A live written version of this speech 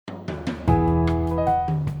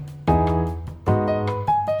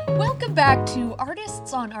back to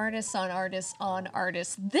Artists on Artists on Artists on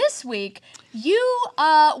Artists. This week, you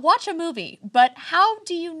watch a movie, but how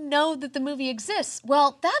do you know that the movie exists?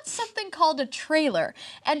 Well, that's something called a trailer.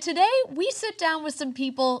 And today, we sit down with some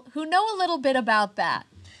people who know a little bit about that.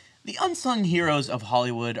 The unsung heroes of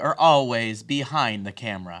Hollywood are always behind the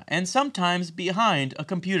camera, and sometimes behind a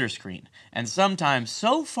computer screen, and sometimes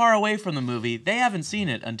so far away from the movie they haven't seen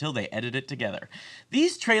it until they edit it together.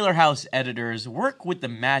 These trailer house editors work with the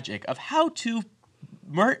magic of how to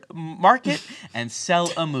market and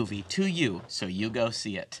sell a movie to you so you go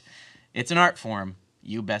see it. It's an art form.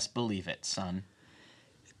 You best believe it, son.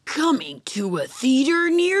 Coming to a theater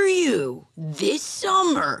near you this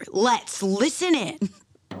summer. Let's listen in.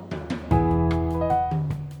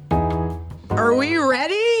 Are we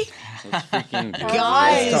ready?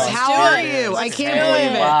 Guys, how are you? I can't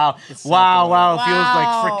believe it. Wow. It feels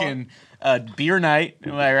like freaking beer night.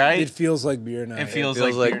 Am I right? It feels like beer night. It feels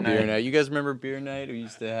like like beer night. You guys remember beer night? We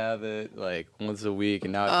used to have it like once a week,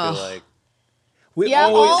 and now I feel like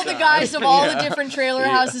All the guys of all the different trailer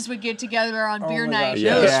houses would get together on beer night.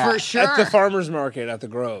 Yes, for sure. At the farmer's market at the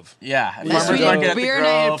Grove. Yeah. Yes, we did beer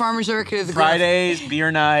night at Farmer's Market at the Grove. Fridays,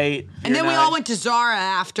 beer night. And then we all went to Zara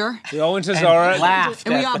after. We all went to Zara. Laughed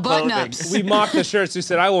And we at got the button-ups. We mocked the shirts. We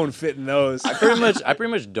said, I won't fit in those. I pretty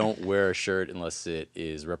much don't wear a shirt unless it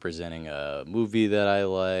is representing a movie that I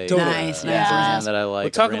like, Totally. Nice, a nice. brand that I like.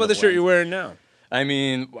 But talk about the shirt you're wearing now. I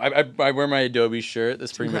mean, I wear my Adobe shirt.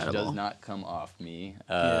 This pretty much incredible. does not come off me.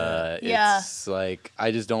 Yeah. It's like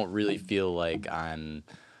I just don't really feel like I'm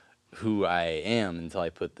who I am until I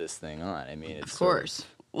put this thing on. I mean, it's Of course.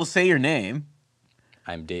 We'll say your name.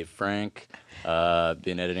 I'm Dave Frank.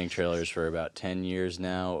 Been editing trailers for about 10 years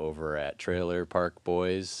now over at Trailer Park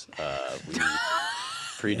Boys.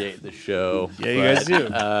 We predate the show. Yeah, you guys do.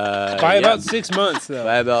 By about 6 months, though.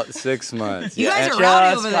 By about 6 months. You guys And are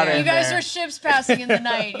rowdy over got there. You guys were ships passing in the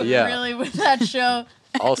night. You Yeah. really with that show.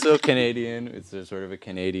 also Canadian. It's a sort of a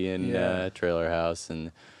Canadian Yeah. trailer house,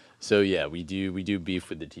 and so yeah, we do beef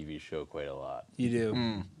with the TV show quite a lot. You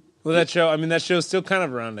do. Well, that show's still kind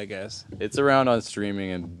of around, I guess. It's around on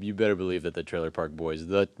streaming, and you better believe that the Trailer Park Boys,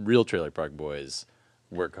 the real Trailer Park Boys,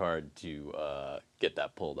 work hard to get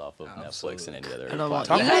that pulled off of Netflix and any other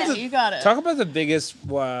platform. You got it. Talk about the biggest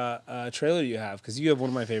trailer you have, because you have one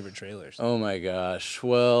of my favorite trailers. Oh my gosh.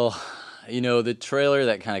 Well, the trailer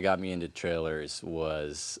that kind of got me into trailers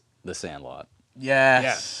was The Sandlot.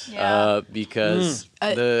 Yes. Yeah. Because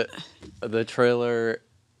the trailer,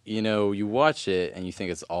 you watch it and you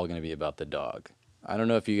think it's all going to be about the dog. I don't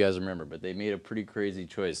know if you guys remember, but they made a pretty crazy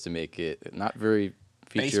choice to make it not very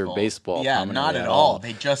feature baseball. Yeah, prominently not at all.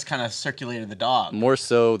 They just kind of circulated the dog. More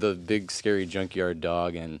so the big scary junkyard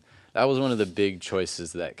dog, and that was one of the big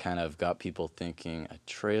choices that kind of got people thinking a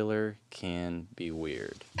trailer can be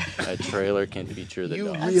weird. A trailer can feature the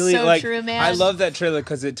dog. That's so true, man. I love that trailer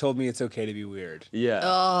because it told me it's okay to be weird.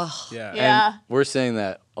 Yeah. Yeah. Yeah. And we're saying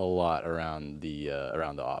that a lot around the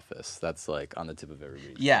office. That's like on the tip of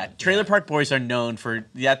everybody's Yeah, tongue. Trailer Park Boys are known for,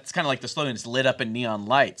 it's kind of like the slogan, it's lit up in neon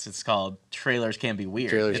lights. It's called Trailers Can Be Weird.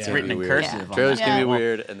 Trailers It's can written be in weird. cursive. on Trailers that can be wall.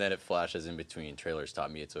 weird, and then it flashes in between. Trailers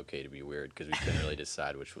taught me it's okay to be weird because we couldn't really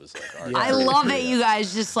decide which was like our. I love it. You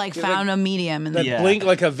guys just found a medium. And That blink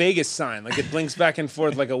like a Vegas sign. Like it blinks back and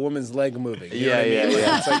forth like a woman's leg moving. You know what I mean?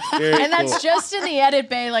 Yeah. It's very And that's cool. just in the edit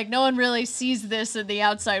bay. Like, no one really sees this in the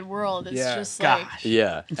outside world. It's just like... Gosh.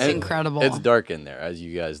 Yeah, It's and incredible. It's dark in there, as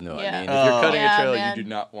you guys know. Yeah. I mean, if you're cutting Yeah, a trailer, man. you do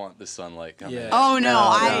not want the sunlight coming. Yeah. in. Oh no,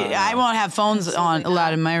 I won't have phones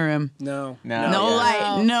allowed in my room. No. No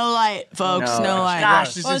Yeah. light, folks. No light.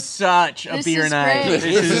 Gosh, this Well, is such a this beer is night. great. This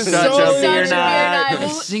is is such so a beer Such a night. Well,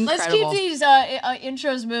 It's let's keep incredible. these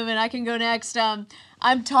intros moving. I can go next.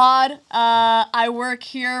 I'm Todd. I work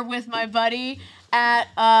here with my buddy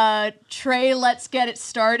at Trey Let's Get It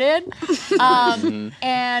Started.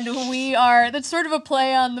 And we are, that's sort of a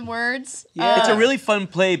play on the words. It's a really fun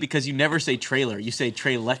play because you never say trailer. You say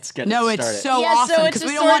Trey, let's get No, it it's started. so Yeah, so awesome it's because a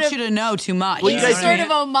we don't sort want of- you to know too much. Well, you It's guys a sort of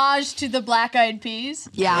homage to the Black Eyed Peas.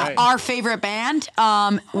 Yeah, Right. our favorite band.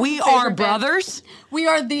 We are Favorite band. brothers. We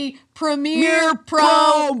are the Premier Mere Pro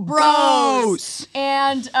Pro Bros. Bros.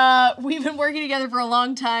 And we've been working together for a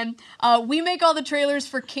long time. We make all the trailers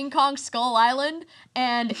for King Kong Skull Island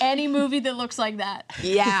and any movie that looks like that.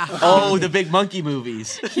 Yeah. Oh, the big monkey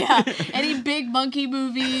movies. Yeah, any big monkey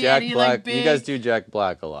movie, Jack any Black. like big... You guys do Jack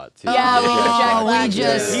Black a lot too. Yeah, we do Jack Oh, Black. we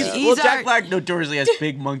just Well, Jack our Black notoriously has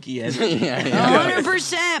big monkey energy. yeah.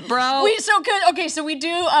 100%, bro. So we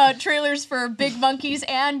do trailers for big monkeys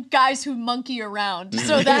and guys who monkey around.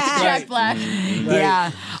 So that's Yeah. Jack Black.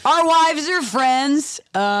 Yeah. Our wives are friends.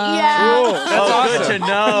 Yeah. Cool. That's Oh, awesome. good to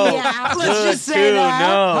know. Yeah, let's Good just say to that.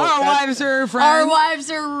 know. Our wives are friends. Our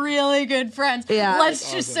wives are really good friends. Yeah.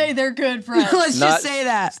 Let's just say they're good friends. Let's just say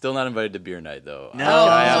that. Still not invited to beer night though. No,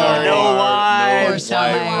 I no wives. Of course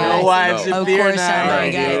not, my guy. No wives Of at beer course not, my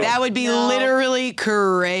night. guy. That would be No. literally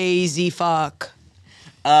crazy fuck.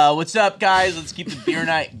 What's up, guys? Let's keep the beer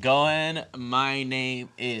night going. My name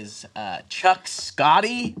is Chuck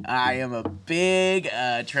Scotty. I am a big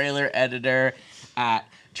trailer editor at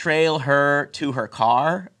Trail Her to Her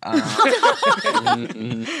Car.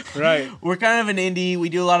 Right. We're kind of an indie. We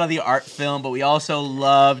do a lot of the art film, but we also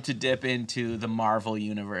love to dip into the Marvel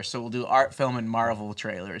universe. So we'll do art film and Marvel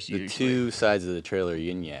trailers The usually. two sides of the trailer,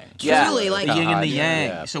 yin yang. Yeah, Truly, like- the yin and the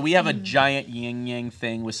Yeah. yang. So we have a giant yin yang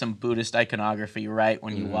thing with some Buddhist iconography right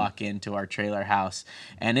when you walk into our trailer house,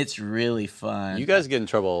 and it's really fun. You guys get in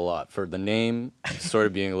trouble a lot for the name sort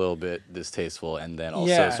of being a little bit distasteful, and then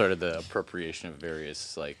also Yeah. sort of the appropriation of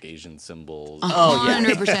various like Asian symbols. Oh, yeah.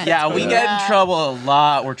 100%. Yeah, we get Yeah. in trouble a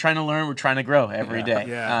lot. We're trying to learn. We're trying to grow every day.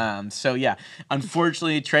 Yeah. So yeah,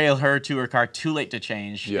 unfortunately, Trail Her to Her Car. Too late to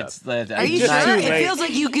change. Yeah. It's the, Are you Just sure? too It late. feels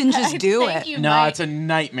like you can just do I think it. you No, might. it's a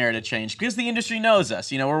nightmare to change because the industry knows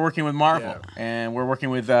us. You know, we're working with Marvel and we're working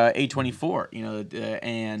with A24. You know,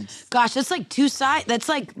 and Gosh, that's like two sides. That's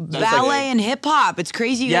like ballet and hip hop. It's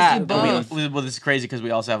crazy you yeah, guys do and both. well, this is crazy because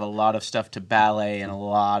we also have a lot of stuff to ballet and a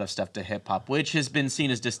lot of stuff to hip hop, which has been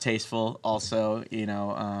seen as distasteful. Also, you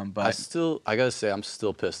know, but I gotta say, I'm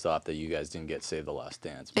still pissed off that you guys didn't get Save the Last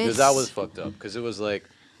Dance because that was fucked up. Because it was like,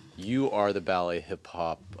 you are the ballet hip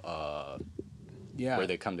hop Yeah. where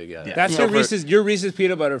they come together. That's So your Reese's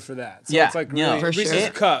peanut butter for that. So yeah, it's like no, really, For Reese's sure.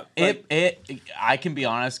 cup. Like, I can be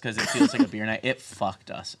honest because it feels like a beer night. It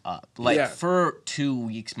fucked us up. Like Yeah. for 2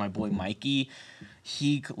 weeks, my boy Mikey,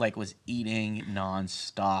 he like was eating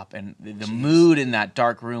nonstop, and the mood in that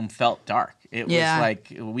dark room felt dark. It Yeah. was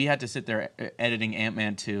like we had to sit there editing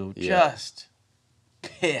Ant-Man 2, Yeah. just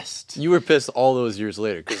pissed. You were pissed all those years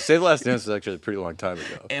later because Save the Last Dance was actually a pretty long time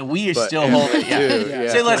ago. And we are But- still holding. Yeah. Dude, Yeah.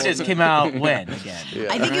 Say Let's Just came out when again? Yeah.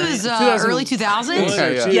 I think it was 2000 early 2000s.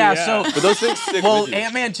 Yeah. Yeah, so But those things stick well, with you.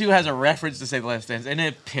 Ant-Man 2 has a reference to Save the Last Dance, and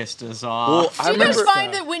it pissed us off. Well, I Do you guys remember.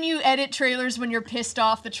 find that when you edit trailers, when you're pissed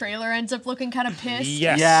off, the trailer ends up looking kind of pissed?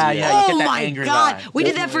 yes. yeah, you Oh get that my angry god, vibe. we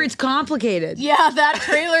did that for It's Complicated. Yeah, that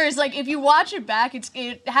trailer is like, if you watch it back,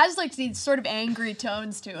 it has like these sort of angry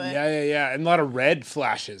tones to it. Yeah. And a lot of red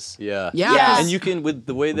flashes. Yeah. Yeah. Yes. And you can, with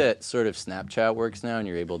the way that sort of Snapchat works now, and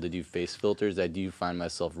you're able to do face filters, I do find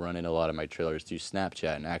myself running a lot of my trailers through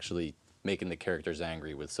Snapchat and actually making the characters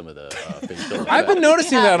angry with some of the face filters. I've been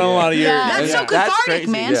noticing that on a lot of your. Yeah. That's so That's cathartic,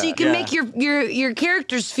 crazy. man. So Yeah. you can Yeah. make your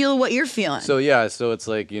characters feel what you're feeling. So yeah, so it's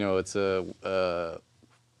like, you know, it's a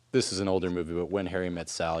this is an older movie, but When Harry Met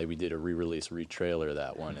Sally, we did a re-release, re-trailer of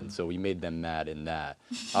that one, and so we made them mad in that.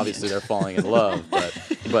 Obviously, they're falling in love, but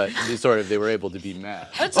they were able to be mad.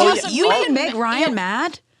 That's Oh, awesome. you We made can- Meg Ryan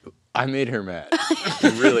mad? I made her mad,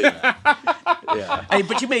 really mad. Yeah. Hey,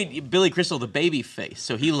 but you made Billy Crystal the baby face,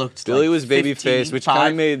 so he looked. Billy like was baby 15, face, which 5.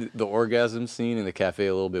 kind of made the orgasm scene in the cafe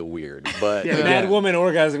a little bit weird. But Yeah, again, mad woman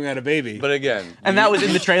orgasm got a baby. But again, And that was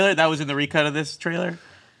in the trailer. That was in the recut of this trailer.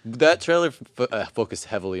 that trailer focused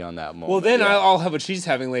heavily on that moment. well, then yeah. I'll have what she's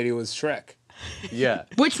having lady was Shrek. Yeah.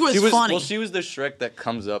 Which was she was funny. Well, she was the Shrek that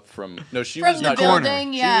comes up from. No, she From was the not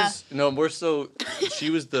building, She yeah. was, no, more so. She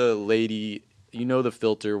was the lady. You know the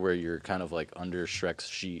filter where you're kind of like under Shrek's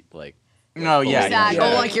sheet, like. No, yeah, Exactly.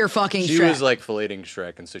 Oh, like you're fucking She Shrek. was like filleting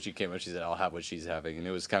Shrek, and so she came up. She said, "I'll have what she's having," and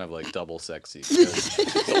it was kind of like double sexy. because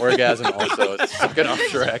the orgasm also is sucking off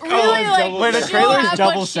Shrek. Really, like, Wait, the she'll trailer's have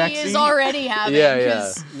double what she sexy? is already having. Yeah, yeah.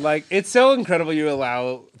 'cause Like it's so incredible you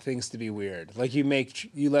allow things to be weird. Like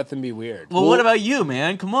you let them be weird. Well, what about you,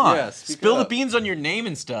 man? Come on, Yeah, speak spill the up. beans on your name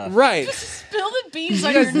and stuff. Right. Spill the beans You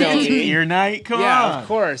on your guys know name. me. Beer night. Come Yeah, on. of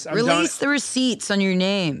course. Release the receipts on your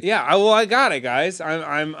name. Yeah, I got it, guys.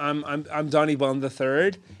 I'm Donnie Bun the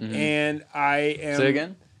Third, and I am Say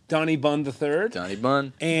again? Donnie Bun the Third, Donnie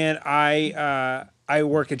Bun. and I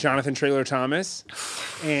work at Jonathan Traylor Thomas,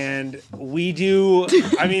 and we do.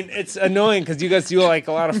 I mean, it's annoying because you guys do like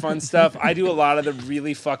a lot of fun stuff. I do a lot of the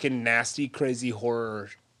really fucking nasty, crazy horror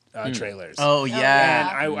trailers. Oh And yeah.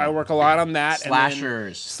 I work a lot on that. and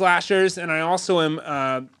then slashers, and I also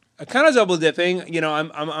am kind of double dipping. You know,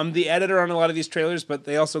 I'm the editor on a lot of these trailers, but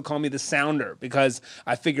they also call me the sounder because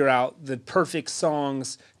I figure out the perfect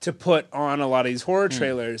songs to put on a lot of these horror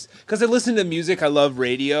trailers. Because I listen to music, I love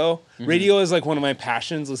radio. Radio is like one of my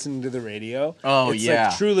passions, listening to the radio. Oh, it's yeah.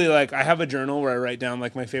 like truly like I have a journal where I write down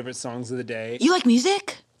like my favorite songs of the day. You like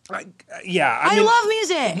music? I love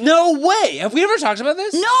music. No way. Have we ever talked about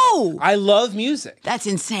this? No. I love music. That's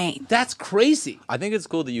insane. That's crazy. I think it's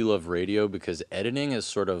cool that you love radio because editing is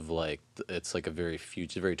sort of like it's like a very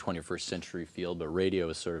 21st century field, but radio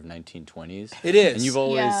is sort of 1920s. It is. And you've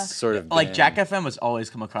always sort of like been... Jack FM was always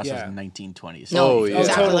come across as 1920s. No, yeah.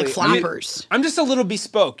 exactly, totally. like flappers. I'm just a little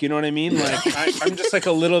bespoke, you know what I mean? Like I'm just like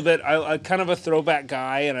a little bit. I kind of a throwback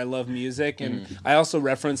guy, and I love music, and I also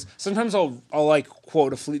reference. Sometimes I'll like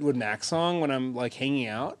quote a Fleetwood Mac song when I'm like hanging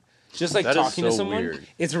out, just like That is talking to so someone. weird.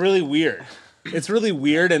 It's really weird. It's really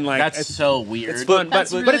weird and like That's so weird. It's fun,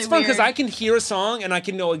 That's but really it's fun because weird. I can hear a song and I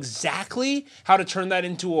can know exactly how to turn that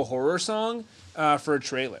into a horror song for a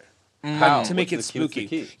trailer. How? To make it What's the key? What's the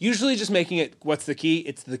spooky. key? Usually just making it, what's the key?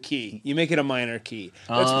 It's the key. You make it a minor key.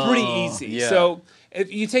 That's pretty easy. yeah. So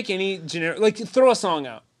if you take any generic, like throw a song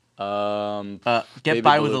out. Get Baby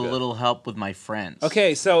by with a Beluga. little help with my friends.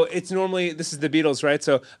 Okay, so it's normally, this is the Beatles, right?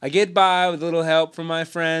 So I get by with a little help from my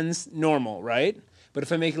friends, normal, right? But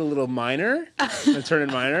if I make it a little minor, and turn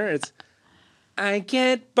it minor, it's, I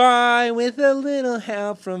get by with a little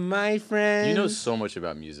help from my friends. You know so much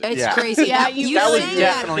about music. It's Yeah. crazy. Yeah, That- you that really was do.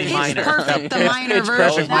 Definitely Pitch minor. Perfect, the minor Pitch version.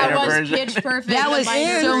 Perfect That minor was version. pitch perfect. That the was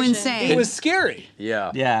minor so version. insane. It was scary.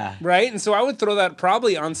 Yeah. Yeah. Right? And so I would throw that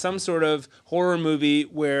probably on some sort of horror movie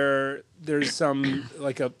where there's some,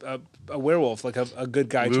 like a werewolf, like a good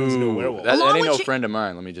guy turns into a werewolf. That Along ain't with no you- friend of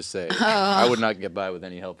mine, let me just say. I would not get by with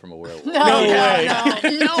any help from a werewolf. No way.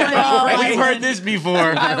 No way. We've heard this before.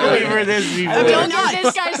 We've heard this before. Don't Nuts. get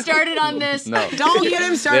this guy started on this. No. Don't get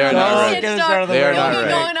him They started are on not this. right. Get us out of the They are way. He'll not get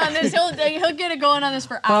right. going on this. He'll get it going on this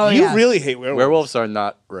for hours. You yeah. really hate werewolves. Werewolves are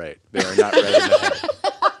not right. They are not right in the head.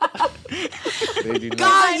 They do not.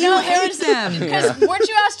 God, you know, there hate was- them. Because weren't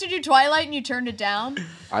you asked to do Twilight and you turned it down?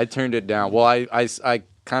 I turned it down. Well, I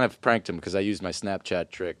kind of pranked him because I used my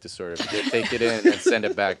Snapchat trick to sort of take it in and send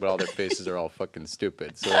it back, but all their faces are all fucking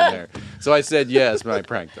stupid. So I said yes, but I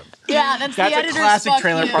pranked them. Yeah, that's That's the a editor's classic fuck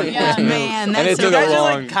trailer you. park Yeah. move. Man, And that's it So took you a guys are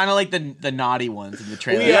long. like kind of like the naughty ones in the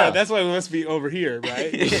trailer. Yeah, that's why we must be over here,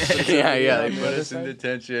 right? yeah. They put us in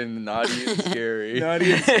detention, naughty and scary.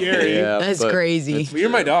 Naughty and scary. Yeah, That's but- crazy. Well, you're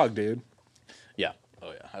my dog, dude. Yeah.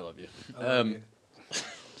 Oh yeah, I love you.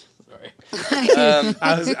 Sorry.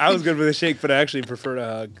 I was good with a shake, but I actually prefer to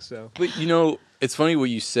hug. So But you know, it's funny what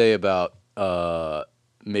you say about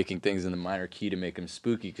making things in the minor key to make them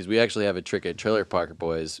spooky, because we actually have a trick at Trailer Park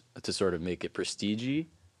Boys to sort of make it prestige-y,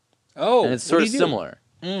 and it's sort of similar.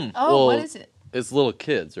 Oh, Well, what is it? It's little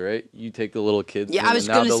kids, right? You take the little kids. Yeah, thing, I was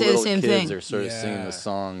and now gonna say the little same kids thing. are sort of singing Yeah. the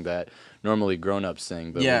song that normally grown-ups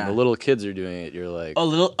sing, but Yeah. when the little kids are doing it, you're like, A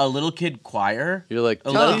little kid choir. you're like,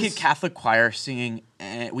 A little "Jeez." kid Catholic choir singing.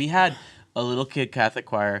 We had a little kid Catholic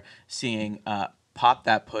choir singing "Pop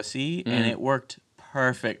That Pussy," and it worked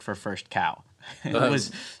perfect for First Cow. It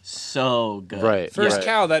was so good. Right. First right.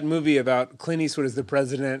 Cow, that movie about Clint Eastwood as the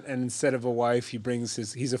president, and instead of a wife,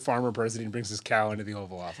 he's a farmer president. He brings his cow into the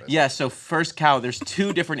Oval Office. Yeah, so First Cow, there's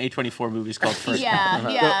two different A24 movies called First Cow. Yeah,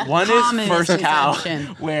 yeah. One Common is First Cow,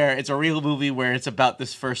 misconception. where it's a real movie where it's about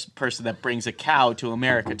this first person that brings a cow to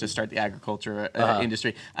America to start the agriculture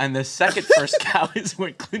industry. And the second First Cow is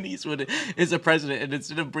where Clint Eastwood is a president, and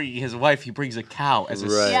instead of bringing his wife, he brings a cow as a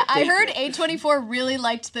Right. Yeah, I heard A24 really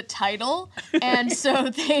liked the title, and so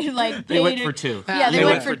they went for two. Yeah, they They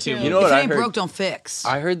went went for for two. two. You know If what it I ain't heard? broke, don't fix.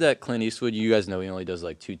 I heard that Clint Eastwood, you guys know he only does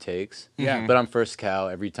like 2 takes. Yeah. But on First Cow,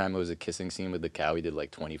 every time it was a kissing scene with the cow, he did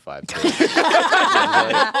like 25 takes.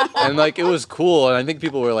 and like it was cool, and I think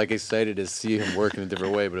people were like excited to see him work in a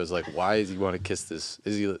different way. But it was like, why does he want to kiss this?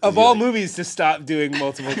 Of all movies to stop doing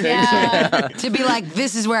multiple takes. Yeah. To be like,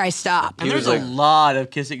 this is where I stop. And He there's was a like- lot of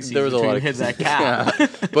kissing scenes There was a between lot of him and that kissing.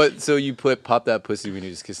 cow. Yeah. But so you pop that pussy when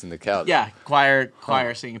you're just kissing the cow. Yeah,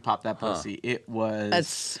 choir singing "Pop That Pussy." It was.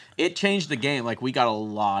 That's- It changed the game. Like we got a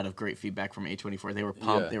lot of great feedback from A24. They were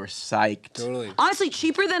pumped. Yeah. They were psyched. Totally. Honestly,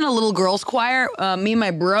 cheaper than a little girls' choir. Me and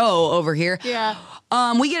my bro over here. Yeah.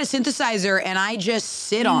 We get a synthesizer and I just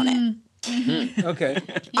sit on it. Okay.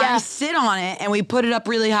 I Yeah. sit on it and we put it up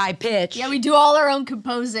really high pitch. Yeah, we do all our own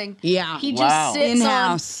composing. Yeah. He Wow. just sits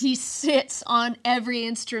In-house. on. He sits on every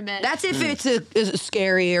instrument. That's if it's a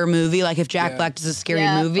scarier movie, like if Jack Yeah. Black does a scary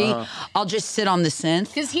Yeah. movie, I'll just sit on the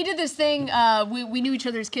synth. Because he did this thing, we knew each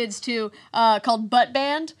other's kids too, called Butt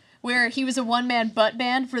Band, where he was a one-man butt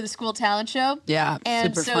band for the school talent show. Yeah,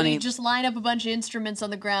 and super so funny. he'd just line up a bunch of instruments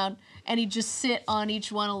on the ground, and he'd just sit on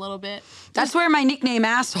each one a little bit. That's where my nickname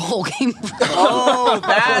asshole came from. Oh,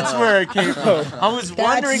 that's where it came from. I was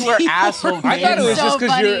wondering where asshole came I thought it was So just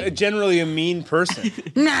because funny. you're generally a mean person.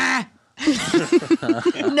 Nah.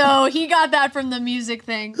 No, he got that from the music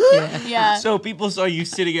thing. Yeah. So people saw you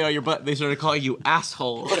sitting it on your butt. They started calling you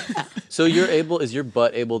asshole. So is your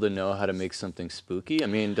butt able to know how to make something spooky? I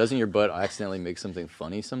mean, doesn't your butt accidentally make something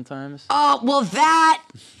funny sometimes? Oh, well, that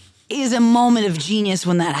is a moment of genius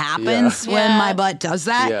when that happens, when Yeah. my butt does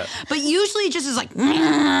that. Yeah. But usually it just is like,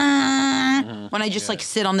 when I just like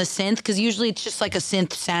sit on the synth, because usually it's just like a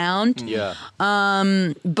synth sound. Yeah.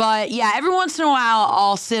 But yeah, every once in a while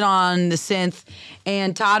I'll sit on the synth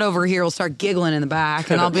and Todd over here will start giggling in the back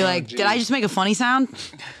and I'll be like, did I just make a funny sound?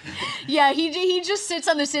 Yeah, he just sits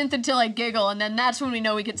on the synth until I giggle, and then that's when we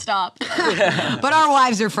know we can stop. But our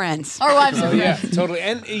wives are friends. Our wives are Yeah, friends. totally.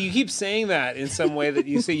 And you keep saying that in some way that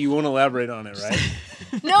you say you won't elaborate on it, right?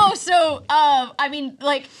 No, so I mean,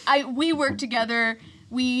 like we work together.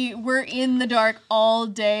 We were in the dark all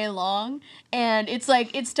day long, and it's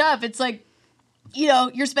tough. It's like, you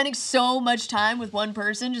know, you're spending so much time with one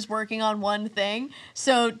person just working on one thing.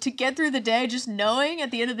 So to get through the day, just knowing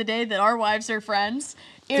at the end of the day that our wives are friends,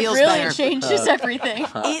 it Feels really better. changes everything.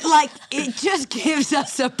 It just gives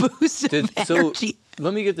us a boost of energy.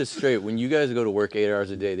 Let me get this straight. When you guys go to work 8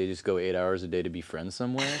 hours a day, they just go 8 hours a day to be friends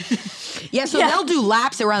somewhere? Yeah, so they'll do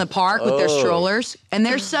laps around the park with their strollers, and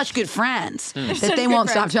they're such good friends that such they good won't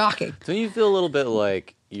friends. stop talking. Don't you feel a little bit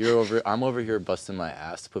like I'm over here busting my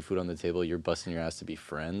ass to put food on the table, you're busting your ass to be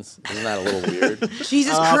friends? Isn't that a little weird?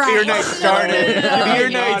 Jesus Christ. Beer night started. Beer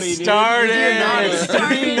night Naughty, dude. started.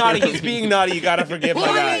 Being naughty. He's being naughty. You gotta forgive my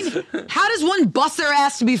Well, guy. I mean, how does one bust their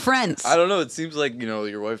ass to be friends? I don't know. It seems like,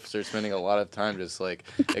 your wife starts spending a lot of time just like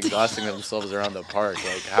exhausting themselves around the park.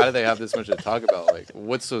 Like, how do they have this much to talk about? Like,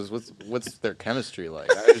 what's their chemistry like?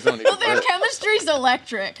 I just don't even Well, their get it. chemistry's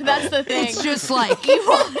electric. That's the thing. It's just like, You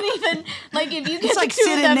won't even like if you get It's like the two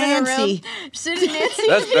Sid of them and in a Nancy. room. Sid and Nancy.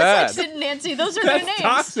 That's It's bad. like Sid and Nancy. Those are their That's names.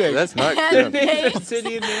 toxic. That's not And good. they-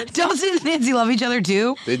 City and Nancy. don't Sid and Nancy love each other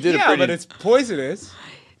too? They did a Yeah, pretty... but it's poisonous.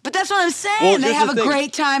 But that's what I'm saying. Well, they here's have the a thing.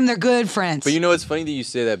 great time. They're good friends. But it's funny that you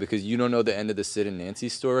say that because you don't know the end of the Sid and Nancy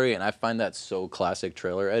story, and I find that so classic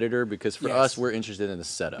trailer editor because for Yes. us, we're interested in the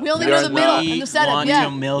setup. We only We know are the middle not- and the setup. Want Yeah.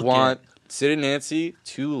 to milk want it. Sid and Nancy,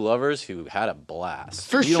 two lovers who had a blast.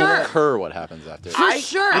 For you sure. don't care what happens after. For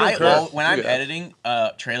sure. When I'm Look at that. editing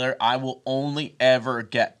a trailer, I will only ever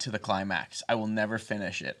get to the climax. I will never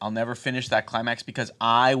finish it. I'll never finish that climax because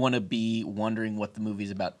I want to be wondering what the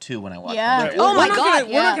movie's about too when I watch Yeah. it. Right. Oh my We're not God, gonna-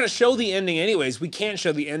 We're yeah. not going to show the ending anyways. We can't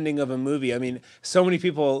show the ending of a movie. I mean, so many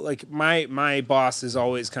people, like my boss is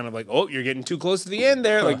always kind of like, oh, you're getting too close to the end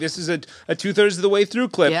there. Like this is a 2/3 of the way through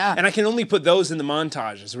clip. Yeah. And I can only put those in the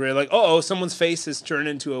montages where you're like, someone's face has turned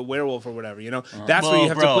into a werewolf or whatever, That's where you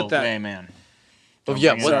have to put that. Hey, man. Oh,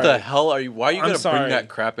 yeah, bring it what up. the hell are you? Why are you I'm going to sorry. bring that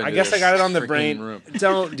crap into I guess this I got it on the freaking brain. room?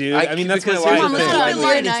 Don't, dude. I mean, that's my because life. Come on, let's It's keep not it beer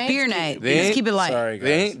light. night. It's beer night. They Let's ain't- keep it light. Sorry, guys.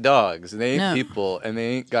 They ain't dogs, they ain't No. people, and they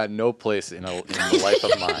ain't got no place in the life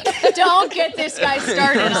of mine. Don't get this guy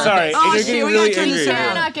started. I'm on sorry. this. Oh, You're shit, getting we gotta really turn this angry. Do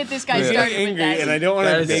down. not get this guy I'm started getting angry, with that. and I don't want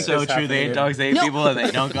to That make is so this true. happen They ain't again. dogs, they ain't No. people, and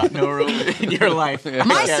they don't got no room in your life.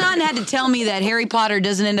 My son had to tell me that Harry Potter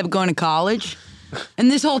doesn't end up going to college.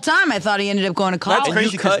 And this whole time I thought he ended up going to college. That's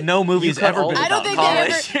crazy because no movie's cut ever all been the I don't about think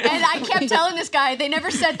college. they ever. And I kept telling this guy they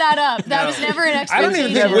never set that up. That was never an I expectation.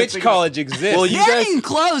 don't even think which college exists. Well, you They're guys- in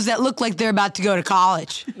clothes that look like they're about to go to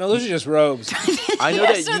college. no, those are just robes. I know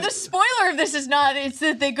Yeah, that so you, the spoiler of this is not. It's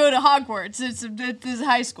that they go to Hogwarts. This is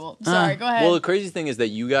high school. Sorry, go ahead. well, the crazy thing is that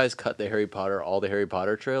you guys cut all the Harry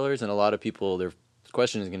Potter trailers, and a lot of people, their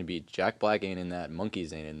question is going to be, Jack Black ain't in that,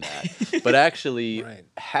 monkeys ain't in that. But actually, Right.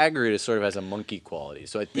 Hagrid is sort of has a monkey quality,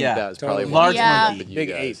 so I think Yeah, that's probably totally. one Large thing that monkey. with you Big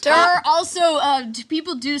guys. ape. there are also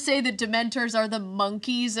people do say that Dementors are the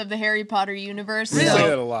monkeys of the Harry Potter universe. They so- say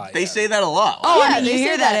that a lot. They yeah. say that a lot. Oh, Yeah, I mean, they you say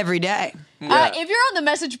hear that that. every day. If you're on the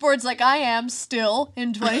message boards like I am still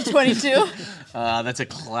in 2022, That's a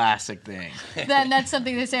classic thing. then that's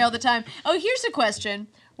something they say all the time. Oh, here's a question.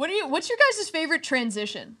 What's your guys' favorite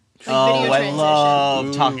transition? Like video I transition.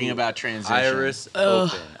 love talking about transition. Iris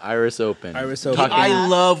open. Iris Open. Talking- I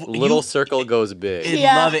love Little you, circle goes big. I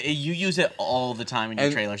Yeah. love it. You use it all the time in your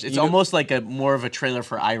And trailers. It's you know- almost like more of a trailer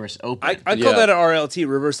for Iris Open. I Yeah. call that a RLT,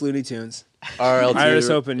 Reverse Looney Tunes. RLT, Iris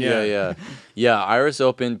Open, yeah. Yeah, Iris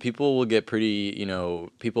Open, people will get pretty,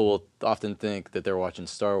 people will often think that they're watching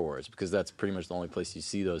Star Wars because that's pretty much the only place you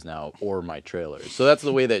see those now, or my trailers. So that's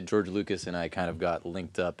the way that George Lucas and I kind of got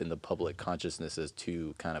linked up in the public consciousness as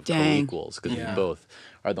two kind of Dang. co-equals because Yeah. we both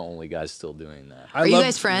are the only guys still doing that. Are you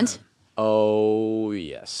guys friends? Oh,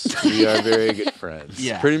 yes. We are very good friends.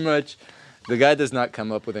 Yeah. Pretty much The guy does not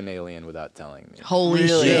come up with an alien without telling me. Holy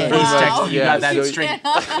Really? shit! Please Wow. text. You Yeah, got that so- straight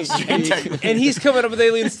text. And he's coming up with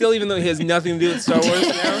aliens still, even though he has nothing to do with Star Wars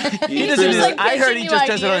now. He doesn't. Just, like, I heard he pitching just you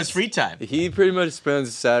does it on his ideas. free time. He pretty much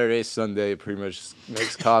spends Saturday, Sunday, pretty much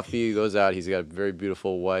makes coffee, goes out. He's got a very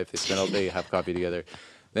beautiful wife. They spend all day, have coffee together.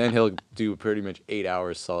 Then he'll do pretty much 8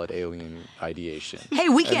 hours solid alien ideation. Hey,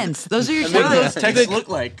 weekends. Those are your What do those times. texts look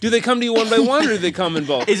like? Do they come to you one by one, or do they come in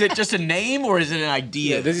bulk? Is it just a name or is it an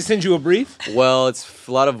idea? Yeah, does he send you a brief? Well, it's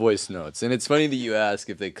a lot of voice notes. And it's funny that you ask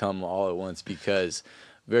if they come all at once because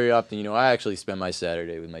very often, you know, I actually spend my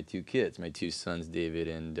Saturday with my 2 kids, my 2 sons, David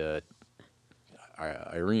and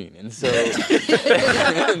Irene. And so,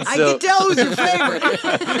 I can tell who's your favorite.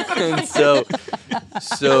 and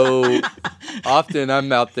so often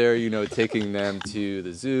I'm out there, you know, taking them to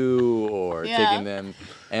the zoo or Yeah. taking them,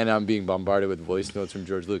 and I'm being bombarded with voice notes from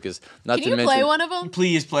George Lucas. Not Can to you mention, play one of them?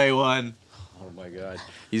 Please play one. Oh my God,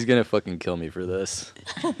 he's gonna fucking kill me for this.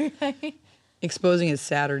 Exposing his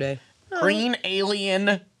Saturday. Green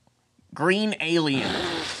alien. Green alien.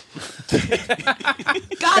 God,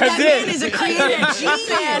 that man is a creative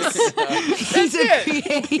genius. He's a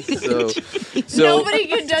creative. So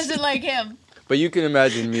Nobody does it like him. But you can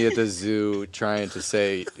imagine me at the zoo trying to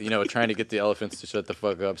say, you know, trying to get the elephants to shut the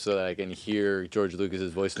fuck up so that I can hear George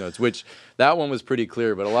Lucas's voice notes, which that one was pretty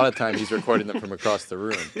clear, but a lot of times he's recording them from across the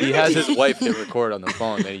room. He has his wife hit record on the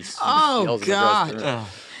phone and he yells them across the room.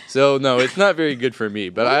 So, no, it's not very good for me,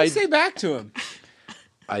 but What do I you say back to him?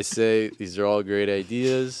 say these are all great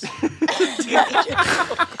ideas. Is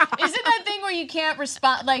it that thing where you can't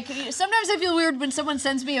respond? Like, sometimes I feel weird when someone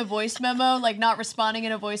sends me a voice memo, like not responding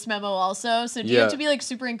in a voice memo also. So do you Yeah. have to be like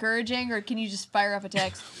super encouraging, or can you just fire off a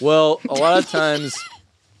text? Well, a lot of times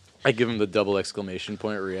I give him the double exclamation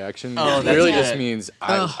point reaction. Oh, It that's really good. just means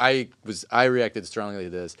I reacted strongly to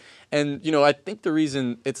this. And, you know, I think the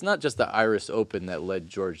reason it's not just the Iris Open that led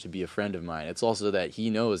George to be a friend of mine. It's also that he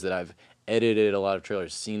knows that I've edited a lot of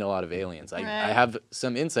trailers, seen a lot of aliens. I Right. have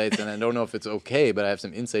some insights, and I don't know if it's okay, but I have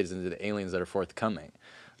some insights into the aliens that are forthcoming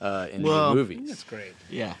in the new movies. That's great.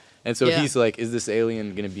 Yeah. And so Yeah. he's like, is this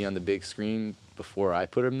alien going to be on the big screen before I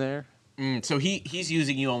put him there? So he's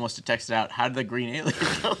using you almost to text it out. How did the green alien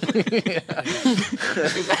go?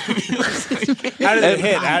 How did it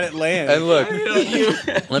hit? How did it land? And look,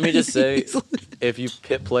 let me just say, if you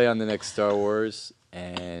hit play on the next Star Wars,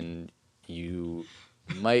 and you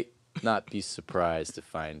might not be surprised to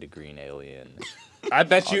find a green alien. I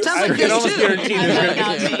bet you. Sounds I like can there's almost two. guarantee there's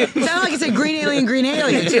going to be Sounded like it's a green alien, green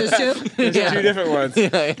alien. There's two. two different ones.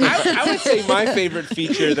 I would say my favorite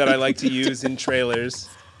feature that I like to use in trailers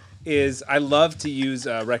is I love to use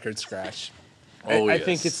record scratch. I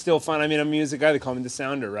think it's still fun. I mean, I'm a music guy. They call me the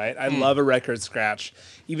sounder, right? I love a record scratch.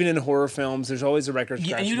 Even in horror films, there's always a record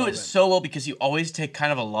scratch. And you do it moment. so well because you always take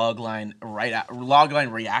kind of a log line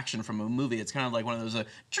reaction from a movie. It's kind of like one of those.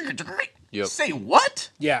 Yep. Say what?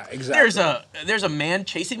 Yeah, exactly. There's a man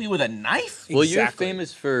chasing me with a knife. Well, you're Exactly.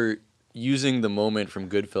 famous for using the moment from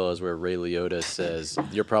Goodfellas where Ray Liotta says,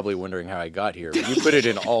 "You're probably wondering how I got here." But you put it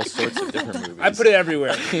in all sorts of different movies. I put it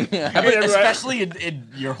everywhere. I put it everywhere. Especially in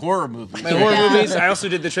your horror movies. My horror Yeah. movies. I also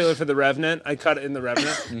did the trailer for The Revenant. I cut it in The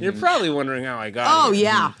Revenant. You're probably wondering how I got Oh, here.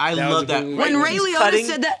 yeah. I That was love a that. good- When Ray He's Liotta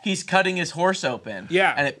said that- he's cutting his horse open.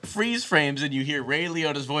 Yeah. and it freeze frames, and you hear Ray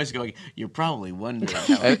Liotta's voice going, "You're probably wondering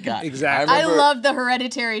how I got." Exactly. I love the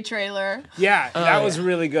Hereditary trailer. Yeah, that was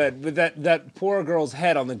really good. With that poor girl's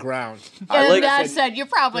head on the ground. And like- Dad said, "You're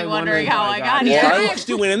probably I'm wondering how I got here. here." I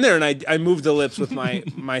actually went in there and I moved the lips with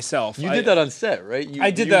myself. You did that on set, right? I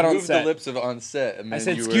did that on moved set. the lips of on set. And I then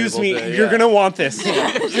said, you were "Excuse able me, to- you're yeah. gonna want this.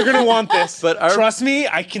 You're gonna want this. But our- trust me,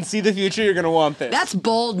 I can see the future. You're gonna want this." That's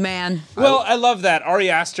bold, man. well, I love that. Ari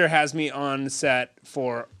Aster has me on set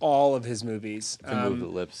for all of his movies. to move the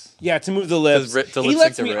lips. Yeah, to move the lips. To He lip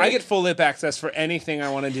lets sync to me. Ray? I get full lip access for anything I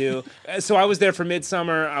want to do. So I was there for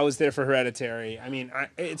Midsummer. I was there for Hereditary. I mean,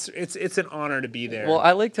 it's an honor to be there. Well,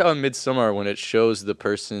 I liked how in Midsommar when it shows the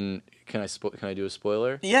person. Can I do a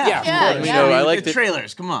spoiler? Yeah, Yeah, of yeah, course. yeah. No, I mean, like the the-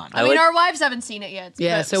 trailers. Come on. I mean, like- our wives haven't seen it yet.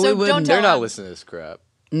 Yeah, but- so we don't wouldn't. tell They're not them. listening to this crap.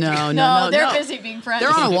 No, No, they're busy being friends. They're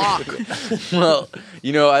on a walk. Well,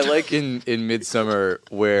 you know, I like in Midsommar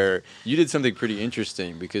where you did something pretty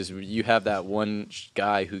interesting because you have that one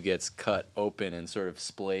guy who gets cut open and sort of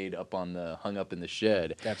splayed hung up in the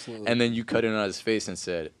shed. Absolutely. And then you cut in on his face and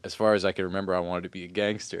said, "As far as I can remember, I wanted to be a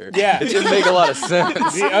gangster." Yeah. It didn't make a lot of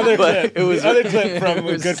sense. the other but clip, the other clip from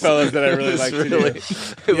Goodfellas that I really like to do. It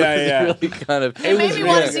was really kind of. It made was me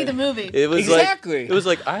want to really see good. the movie. It was Exactly.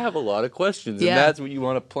 like I have a lot of questions, Yeah. and that's what you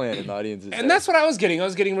want to a plant in the audience's And that's what I was getting. I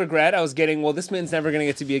was getting regret. I was getting, well, this man's never going to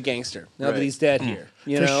get to be a gangster now that he's dead here.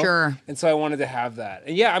 You For know? sure. And so I wanted to have that.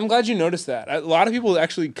 And yeah, I'm glad you noticed that. A lot of people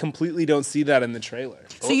actually completely don't see that in the trailer.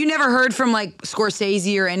 So you never heard from like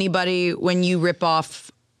Scorsese or anybody when you rip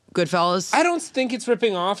off Goodfellas? I don't think it's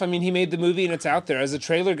ripping off. I mean, he made the movie and it's out there. As a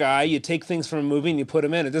trailer guy, you take things from a movie and you put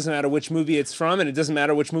them in. It doesn't matter which movie it's from, and it doesn't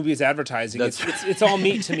matter which movie it's advertising. It's all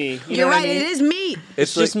meat to me. You're right. It is meat.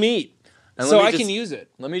 It's just meat. So I can use it.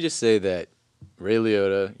 Let me just say that Ray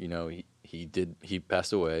Liotta, you know, he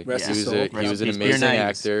passed away. Rest He his was soul. he was an amazing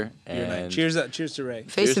actor. And Cheers to Ray.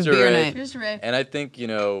 Face of to beer Ray. night. Here's Ray. And I think, you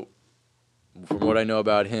know, from what I know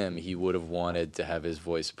about him, he would have wanted to have his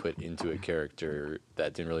voice put into a character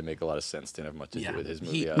that didn't really make a lot of sense, didn't have much to do with his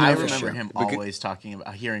movie. I remember him always talking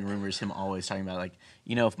about, hearing rumors, him always talking about, like,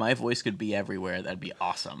 you know, if my voice could be everywhere, that'd be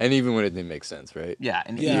awesome. And even when it didn't make sense, right? Yeah,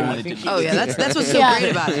 and Yeah, even I when it think didn't. Oh yeah, that's what's so Yeah.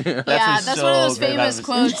 great about it. That's what's one of those so great about famous it.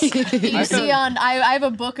 quotes you see on. I have a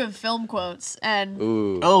book of film quotes, and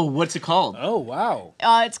Ooh. Oh, what's it called? Oh, wow.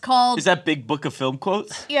 it's called. Is that Big Book of Film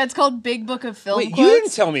Quotes? Yeah, it's called Big Book of Film Wait, you Quotes.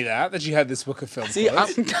 didn't tell me that you had this book of film See,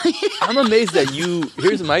 quotes. I'm amazed that you.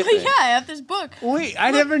 Here's my thing. Yeah, I have this book. Wait, I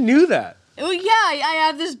never knew that. Well, yeah, I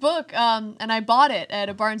have this book, and I bought it at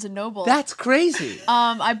a Barnes and Noble. That's crazy.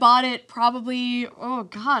 I bought it probably, oh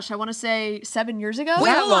gosh, I want to say 7 years ago. Wait,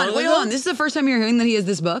 hold long on. Wait, ago? hold on. This is the first time you're hearing that he has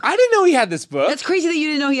this book. I didn't know he had this book. That's crazy that you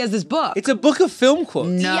didn't know he has this book. It's a book of film quotes.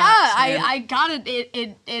 No. Yeah, I got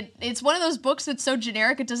it. It's one of those books that's so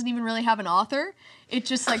generic it doesn't even really have an author. It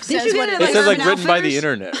just like Did says you what get it it, It is. says like Urban written by the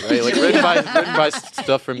Outfitters? internet, right? Like written by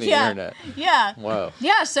stuff from the Yeah. internet. Yeah. Wow.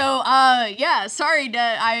 Yeah, so sorry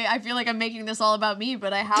I feel like I'm making this all about me,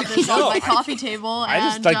 but I have this on No, my coffee table. I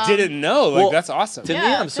just and, didn't know. Like Well, that's awesome. To me,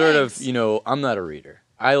 Yeah, I'm sort of, thanks. you know, I'm not a reader.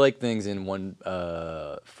 I like things in one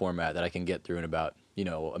format that I can get through in about, you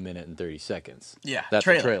know, a minute and 30 seconds. Yeah, That's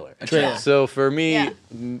trailer. a trailer. Yeah. So for me, Yeah.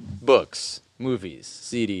 books, movies,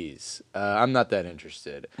 CDs, I'm not that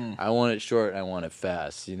interested. I want it short. I want it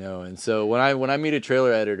fast, you know. And so when I meet a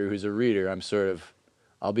trailer editor who's a reader, I'm sort of,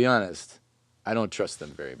 I'll be honest, I don't trust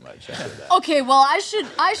them very much after that. Okay, well I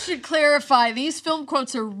should clarify. These film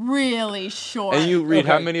quotes are really short. And you read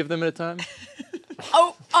how Okay. many of them at a time?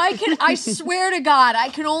 Oh, I swear to God, I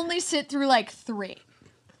can only sit through like 3.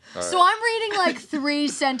 So I'm reading like 3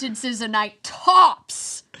 sentences a night, tops.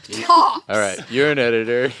 Tops. All right, you're an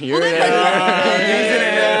editor. You're an editor.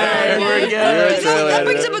 Okay. That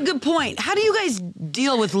brings up a good point. How do you guys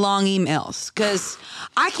deal with long emails? Because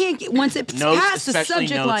I can't get once it's Notes, past the especially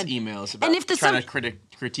subject notes, line. emails about And if the trying sub- to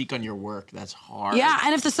critique on your work, that's hard. Yeah,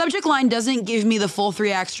 and if the subject line doesn't give me the full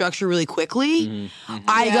 3-act structure really quickly,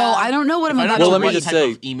 I go, Yeah. I don't know what I'm I about don't to know let me what read. just type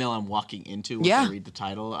say- of email I'm walking into when Yeah. I read the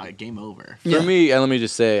title. Game over. For me, and let me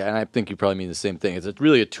just say, and I think you probably mean the same thing, it's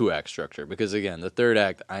really a 2-act structure because, again, the 3rd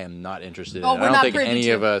act I am not interested Oh, in. we're I don't not think privy any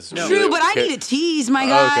to. of us. True, really but I care. need a tease, my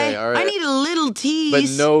guy. Okay, all right. I need a little tease.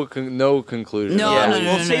 But no conclusion. No, Yeah, no, no,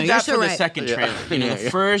 we'll no, save you're that so for the right. second Yeah. trailer. You know, Yeah, the yeah.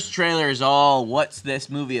 first trailer is all, what's this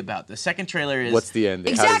movie about? The second trailer is What's the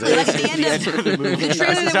ending? How does Exactly. it- That's the end of the movie. the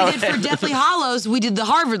trailer This is that we how did it for Deathly Hollows. We did the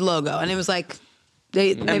Harvard logo, and it was like,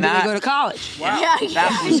 maybe they that- go to college. Yeah,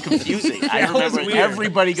 That was confusing. I That was remember weird.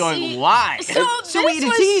 everybody going, See, why? So we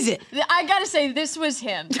had to tease it. I gotta say, this was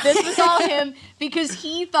him. This was all him because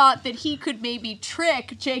he thought that he could maybe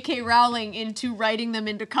trick J.K. Rowling into writing them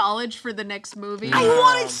into college for the next movie. I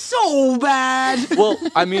want it so bad. Well,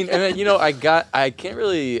 I mean, and then, you know, I can't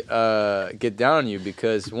really get down on you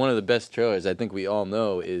because one of the best trailers I think we all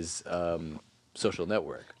know is Social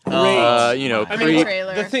Network. You know, I mean, Creed,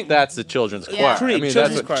 trailer. The thing. that's the children's Yeah. choir. Creed, I mean,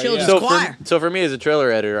 children's that's choir, Children's yeah. choir. So for me as a trailer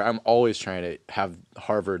editor, I'm always trying to have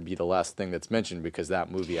Harvard be the last thing that's mentioned because that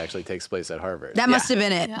movie actually takes place at Harvard. That must have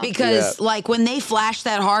been it. Yeah. Because, Yeah. like, when they flash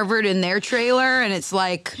that Harvard in their trailer, and it's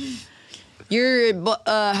like,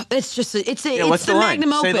 it's just, it's Yeah, it's what's the the line?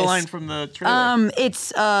 magnum opus. Say the line from the trailer.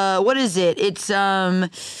 It's, what is it? It's,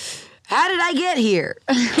 how did I get here?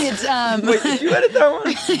 It's, Did you edit that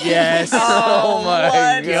one? Yes. Oh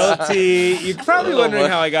my god. Guilty. You're probably wondering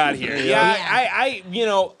how I got here. Yeah, Yeah. I you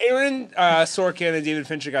know, Aaron Sorkin and David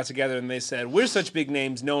Fincher got together and they said, we're such big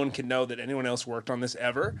names, no one can know that anyone else worked on this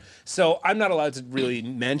ever. So I'm not allowed to really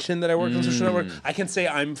mention that I worked on Social Network. I can say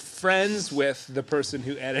I'm friends with the person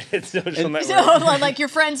who edited Social Network. So, like, you're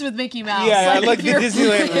friends with Mickey Mouse. Yeah, like if the you're-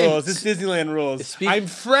 Disneyland rules. It's Disneyland rules. Speak- I'm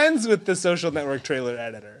friends with the Social Network trailer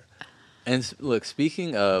editor. And look,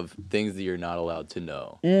 speaking of things that you're not allowed to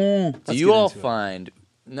know, do you all find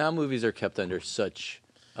now movies are kept under such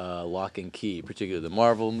lock and key, particularly the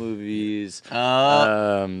Marvel movies,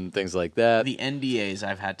 things like that. The NDAs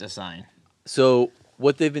I've had to sign. So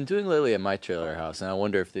what they've been doing lately at my trailer house, and I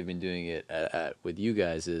wonder if they've been doing it with you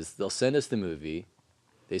guys, is they'll send us the movie.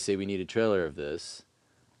 They say we need a trailer of this,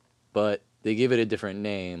 but they give it a different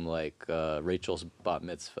name, like Rachel's Bat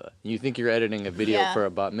Mitzvah. You think you're editing a video for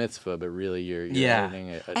a Bat Mitzvah, but really you're editing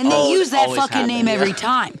it. And they use that fucking name every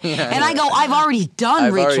time. And I go, I've already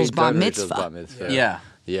done Rachel's Bat Mitzvah.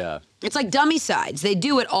 Yeah. It's like dummy sides. They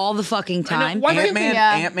do it all the fucking time.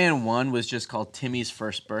 Ant-Man 1 was just called Timmy's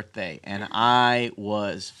First Birthday, and I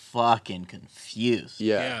was fucking confused.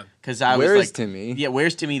 Yeah. Because I was Where like, is Timmy? Yeah,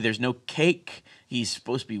 where's Timmy? There's no cake. He's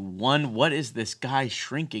supposed to be one. What is this guy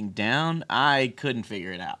shrinking down? I couldn't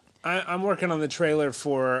figure it out. I'm working on the trailer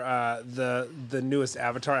for the newest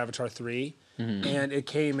Avatar, Avatar 3, and it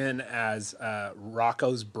came in as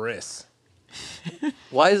Rocco's Bris.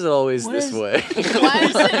 Why is it always this way? Why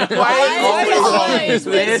is it always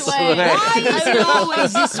this way? Why is it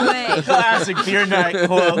always this way? Classic beer night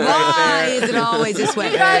quote. Why is it always this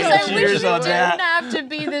way? You guys, I wish it Cheers on didn't that. have to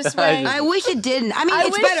be this way. I wish it didn't. I mean,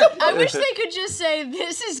 it's better. I wish they could just say,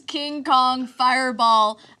 this is King Kong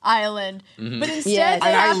Fireball Island. But instead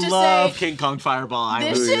they have to love say, King Kong Fireball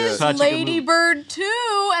Island. this is Such a good Lady movie. Bird 2.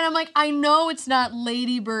 And I'm like, I know it's not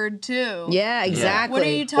Lady Bird 2. Yeah, exactly. What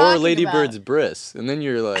are you talking about? Or Lady Bird's Bris. And then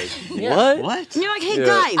you're like, what? What? And you're like, hey, Yeah.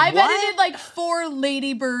 guy, I've what? edited like 4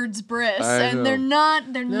 Lady Birds Bris, I and know.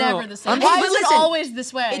 they're never the same. I'm- Why But is it listen, always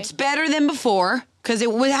this way? It's better than before, because it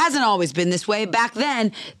hasn't always been this way. Back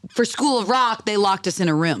then, for School of Rock, they locked us in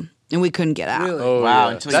a room, and we couldn't get out. Really? Oh, Wow,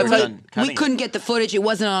 yeah. until That's you were how- done cutting We couldn't get the footage. It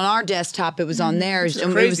wasn't on our desktop. It was on theirs. It's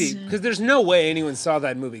and crazy It was, because there's no way anyone saw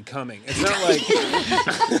that movie coming. It's not like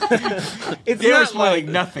it's They were not spoiling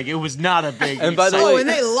like nothing. It was not a big. And by the oh, way, and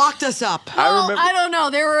they locked us up. well, remember- I don't know.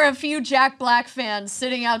 There were a few Jack Black fans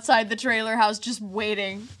sitting outside the trailer house just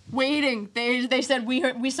waiting. They said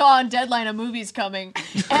we saw on Deadline a movie's coming,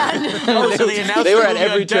 and Oh, so they announced they were the at movie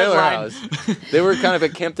on every trailer Deadline. house. They were kind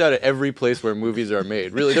of camped out at every place where movies are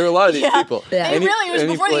made. Really, there were a lot of these people. it was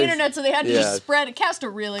before the place- internet, so they had to Yeah. just cast a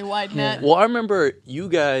really wide net. Well, I remember you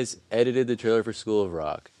guys edited the trailer for School of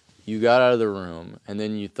Rock. You got out of the room, and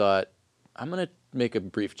then you thought, I'm going to make a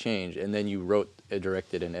brief change, and then you wrote,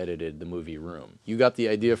 directed, and edited the movie Room. You got the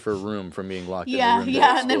idea for Room from being locked in the room.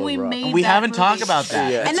 And then we made. We that haven't movie. talked about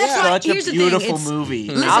that. Yeah. And that's why, Such here's a the thing, beautiful it's- movie.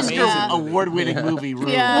 Listen, Oscar yeah. award-winning movie. Room.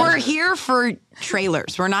 Yeah. We're here for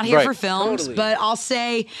trailers. We're not here Right. for films. Totally. But I'll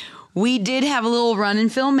say we did have a little run in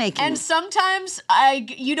filmmaking. And sometimes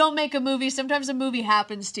you don't make a movie. Sometimes a movie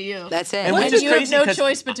happens to you. That's it. And And which is you have crazy no 'cause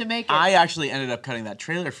choice but to make it. I actually ended up cutting that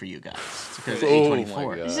trailer for you guys because Oh A24.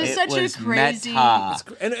 my God. This is It such a was crazy- meta.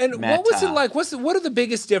 and what was it Meta. like? What are the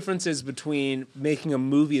biggest differences between making a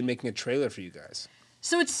movie and making a trailer for you guys?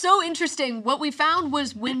 So it's so interesting. What we found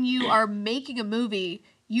was when you are making a movie,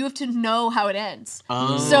 you have to know how it ends.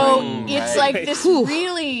 So it's like this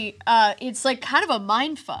really, it's like kind of a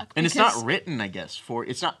mind fuck. And it's because- not written, I guess,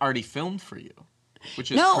 it's not already filmed for you, which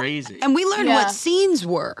is no, crazy. and we learned Yeah. what scenes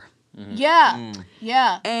were. Yeah,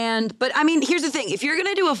 yeah. But I mean, here's the thing: if you're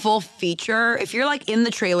gonna do a full feature, if you're like in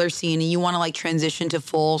the trailer scene and you want to like transition to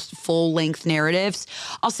full length narratives,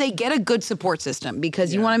 I'll say get a good support system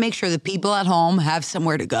because you want to make sure the people at home have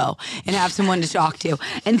somewhere to go and have someone to talk to.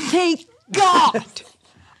 And thank God,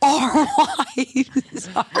 our wives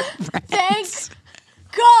are friends. Thank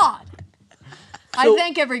God. I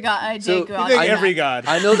thank every God. I thank God. Thank for every that. God.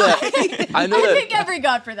 I know that. I know I that. thank every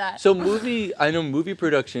God for that. So I know movie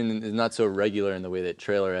production is not so regular in the way that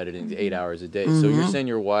trailer editing is 8 hours a day. So you're saying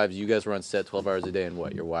your wives, you guys were on set 12 hours a day, and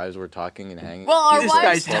what? Your wives were talking and hanging. Well, our This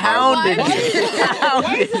wives. guy's our hounding wives- you.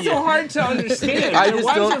 Why is it so hard to understand? I Your just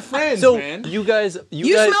wives don't. are friends, so man. you guys,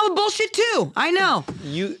 You smell the bullshit too. I know.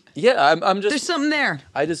 I'm just. There's something there.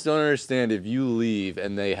 I just don't understand if you leave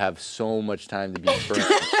and they have so much time to be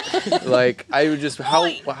friends. Like I would just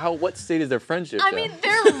what state is their friendship? I in? mean,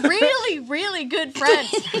 they're really, really good friends.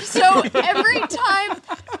 So every time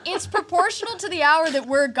it's proportional to the hour that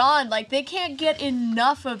we're gone. Like they can't get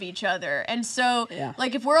enough of each other. And so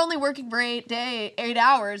like if we're only working for 8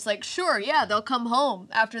 hours, like sure, yeah, they'll come home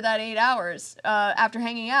after that 8 hours, after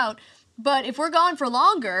hanging out. But if we're gone for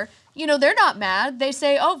longer, you know, they're not mad. They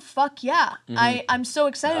say, "Oh, fuck yeah. I'm so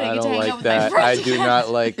excited I I get to don't hang out like with my that. friends." I do not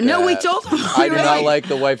like that. No, we told them. I do not like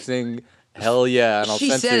the wife saying, hell yeah, and I'll She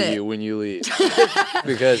said censor it. you when you leave.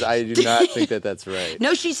 Because I do not think that that's right.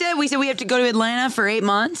 No, we said we have to go to Atlanta for 8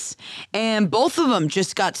 months, and both of them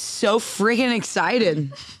just got so freaking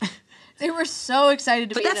excited. They were so excited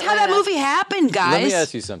to But be in that's how that Atlanta. movie happened, guys. Let me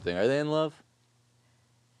ask you something. Are they in love?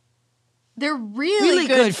 They're really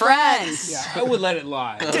good friends. Yeah, I would let it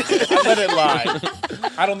lie. I let it lie.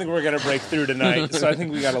 I don't think we're gonna break through tonight, so I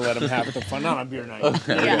think we gotta let them have the fun. Not on beer night.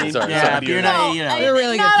 Yeah, sorry. Yeah, beer night. You know. They're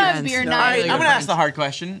really good not friends. on beer They're night. really I'm good gonna ask friends. the hard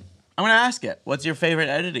question. I'm gonna ask it. What's your favorite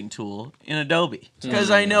editing tool in Adobe? Because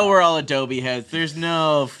I know we're all Adobe heads. There's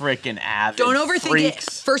no freaking avid Don't overthink freaks.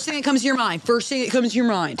 it. First thing that comes to your mind.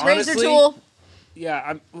 Razor Honestly, tool.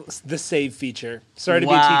 Yeah, the save feature. Sorry to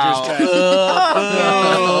Wow. be teacher's pet.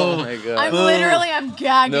 Oh my god. I'm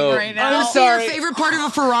gagging No. right now. I'm So sorry. your favorite part of a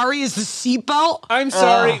Ferrari is the seatbelt? I'm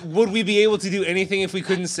sorry. Would we be able to do anything if we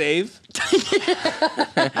couldn't save?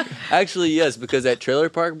 Actually, yes, because at Trailer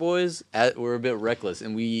Park Boys, we're a bit reckless,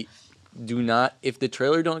 and we do not. If the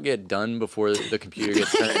trailer don't get done before the computer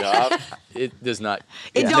gets turned off, it does not.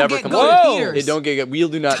 It don't never get comes good out. Peters. It don't get. We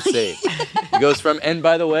do not save. It goes from. And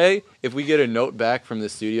by the way, if we get a note back from the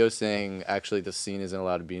studio saying actually the scene isn't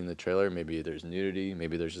allowed to be in the trailer, maybe there's nudity,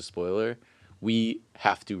 maybe there's a spoiler. We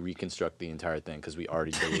have to reconstruct the entire thing because we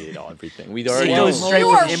already deleted everything. We'd It already goes straight You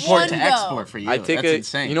from are import to one go. export for you. I take That's a.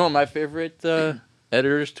 insane. You know what my favorite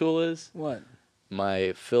editor's tool is? What?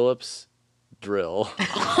 My Phillips drill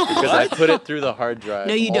because I put it through the hard drive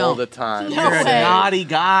No, you all don't. the time. No You're a way. naughty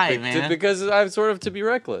guy, man. Because I'm sort of to be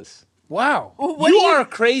reckless. Wow. What you do you- are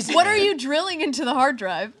crazy. What man. are you drilling into the hard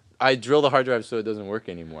drive? I drill the hard drive so it doesn't work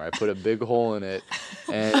anymore. I put a big hole in it,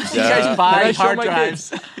 and You guys buy and I show hard my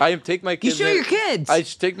drives. kids. I take my You kids. show in- your kids. I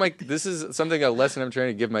take my. This is something a lesson I'm trying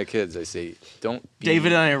to give my kids. I say, don't. Be,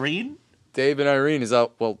 David and Irene? Dave and Irene is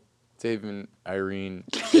out. Well, Dave and Irene.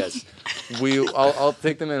 Yes, I'll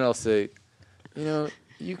take them in and I'll say, you know,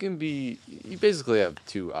 you can be. You basically have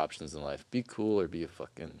two options in life: be cool or be a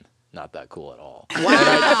fucking not that cool at all.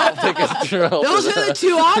 Wow. Take a drill. Those are the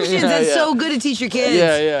two options. Yeah, That's yeah. so good to teach your kids.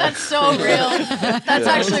 Yeah, yeah. That's so real. That's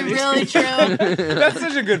actually really true. That's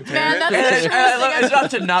such a good Man, parent. that's the truest thing It's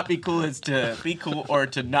not to not be cool, it's to be cool or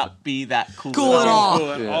to not be that cool. Cool at all. Cool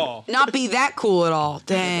at all. Not be that cool at all.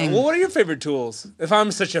 Dang. Well, what are your favorite tools? If I'm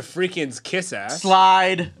such a freaking kiss ass.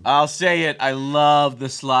 Slide. I'll say it. I love the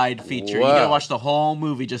slide feature. You Wow. gotta watch the whole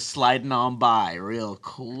movie just sliding on by real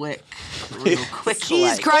quick. Real quick.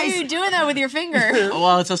 Jesus like. Why are Christ. you doing that with your finger?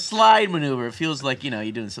 Well, it's a slide maneuver. It feels like,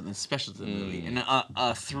 you're doing something special to the movie. And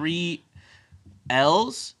 3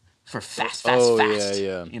 L's for fast. Oh, fast.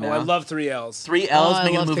 yeah. You Oh, know? I love 3 L's. 3 L's I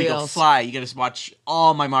making the love movie 3 go Ls. fly. You gotta watch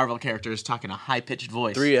all my Marvel characters talking a high-pitched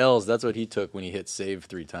voice. 3 L's. That's what he took when he hit save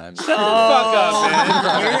 3 times. Shut the fuck up,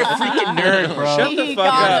 man. You're a freaking nerd, bro. Shut the He fuck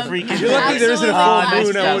got up. him. Freaking You're lucky there isn't a full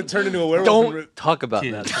Absolutely. moon. I Nice would turn into a werewolf. Don't talk about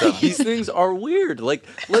Dude. that stuff. These things are weird. Like,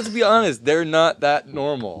 let's be honest, they're not that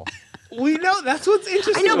normal. We know that's what's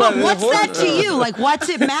interesting. I know, about but it. what's that to you? Like, what's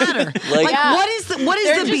it matter? Like, Yeah. what is They're the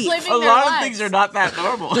just beef? living A their lot of lives. things are not that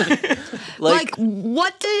normal. Like,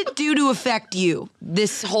 what did it do to affect you?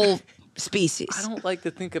 This whole species. I don't like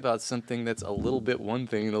to think about something that's a little bit one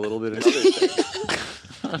thing and a little bit another thing.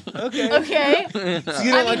 Okay. So you I don't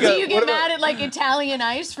mean, like do a- you what get about- mad at like Italian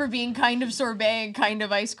ice for being kind of sorbet and kind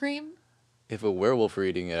of ice cream? If a werewolf were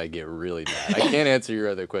eating it, I'd get really mad. I can't answer your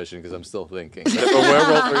other question because I'm still thinking. But if a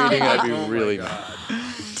werewolf were eating it, I'd be really mad.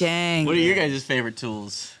 Dang. What are your guys' favorite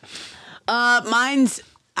tools? Mine's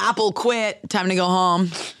Apple quit. Time to go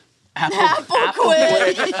home. Apple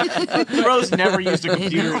quit. Bro's never used a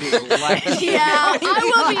computer in his life. Yeah, I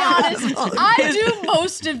will be honest. I do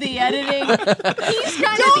most of the editing. He's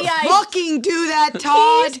kind of Don't the fucking do that,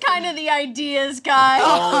 Todd. He's kind of the ideas guy.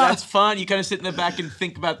 Oh, that's fun. You kind of sit in the back and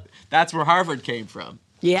think about that's where Harvard came from.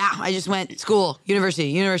 Yeah, I just went school,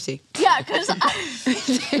 university. Yeah, because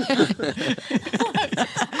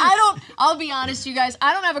I'll be honest, you guys,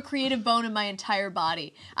 I don't have a creative bone in my entire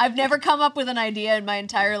body. I've never come up with an idea in my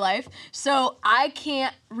entire life, so I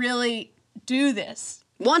can't really do this.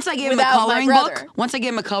 Once I gave him a Without my coloring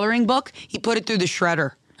brother. book, he put it through the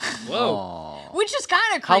shredder. Whoa. Which is kind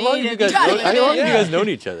of How creative. long have you guys gotta known, how long have admit. you guys known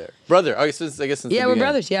each other? Brother, I guess since Yeah, the we're beginning.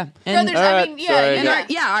 brothers. Yeah, and, Brothers, I Alright, mean, sorry, and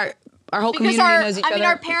yeah. our whole Because community knows each other.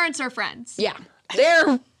 our parents are friends. Yeah,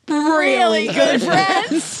 they're really good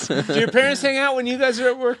friends. Do your parents hang out when you guys are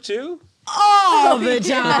at work too? all the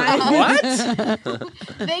time. What?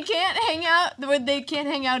 They can't hang out. They can't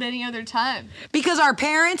hang out any other time. Because our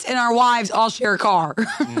parents and our wives all share a car.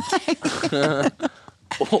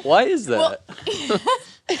 Why is that? Well,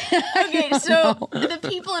 okay, so the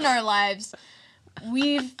people in our lives,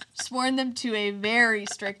 we've sworn them to a very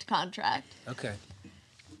strict contract. Okay.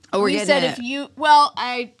 Oh, we're We getting said it. if you, well,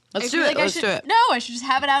 I Let's feel do it, like let's I should, do it. No, I should just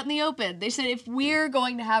have it out in the open. They said if we're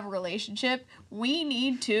going to have a relationship, we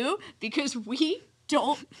need to, because we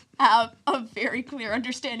don't have a very clear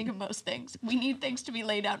understanding of most things. We need things to be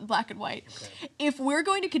laid out in black and white. Okay. If we're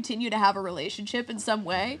going to continue to have a relationship in some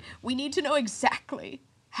way, we need to know exactly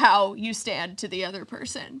how you stand to the other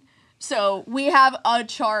person. So we have a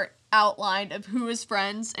chart outlined of who is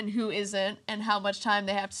friends and who isn't and how much time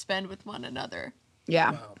they have to spend with one another.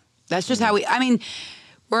 Yeah. Wow. That's just how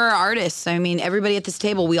we're artists. I mean, everybody at this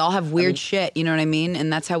table, we all have weird shit, you know what I mean?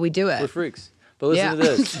 And that's how we do it. We're freaks. But listen to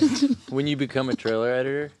this. When you become a trailer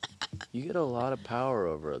editor, you get a lot of power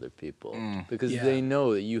over other people because they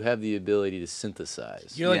know that you have the ability to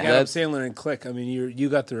synthesize. You're like Adam Sandler in Click. I mean, you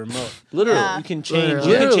got the remote. Literally. You can change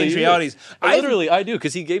realities. I do,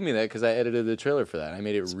 because he gave me that because I edited the trailer for that. I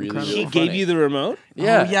made it really He funny. gave you the remote?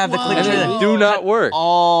 Yeah. Oh, yeah, the Click trailer. And it do not work.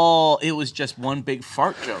 Oh, it was just one big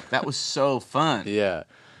fart joke. That was so fun. Yeah.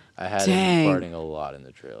 I had him farting a lot in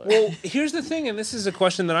the trailer. Well, here's the thing, and this is a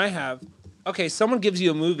question that I have. Okay, someone gives you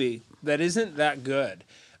a movie that isn't that good.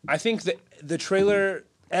 I think that the trailer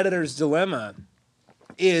editor's dilemma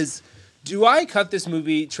is, do I cut this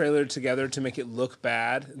movie trailer together to make it look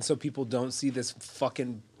bad and so people don't see this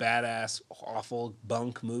fucking badass, awful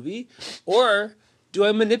bunk movie? Or do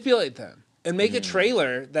I manipulate them and make a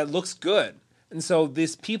trailer that looks good? And so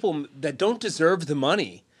these people that don't deserve the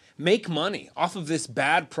money make money off of this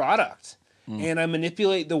bad product. And I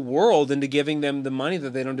manipulate the world into giving them the money that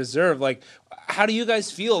they don't deserve. Like, how do you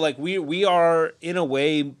guys feel? Like, we are, in a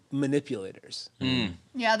way, manipulators.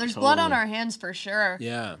 Yeah, there's blood on our hands for sure.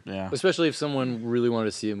 Yeah. Especially if someone really wanted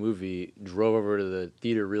to see a movie, drove over to the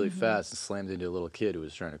theater really fast and slammed into a little kid who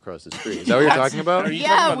was trying to cross the street. Is that what you're talking about? Are you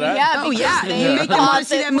talking about that? You make them want to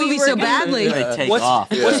see that movie so badly. They take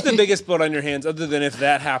off. What's the biggest blood on your hands, other than if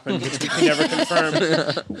that happened, which we can never confirm?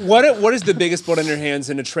 What is the biggest blood on your hands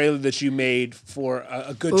in a trailer that you made for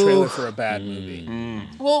a good trailer for a bad movie?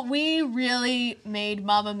 Well, we really made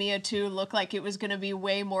Mamma Mia 2 look like it was going to be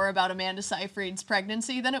way more about Amanda Seyfried's pregnancy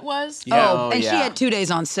than it was. She had 2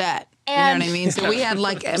 days on set. You know what I mean? So we had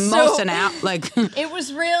like most an hour. Like it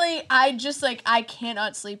was really, I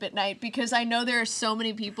cannot sleep at night because I know there are so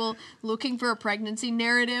many people looking for a pregnancy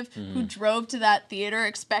narrative who drove to that theater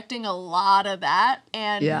expecting a lot of that,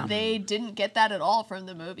 and they didn't get that at all from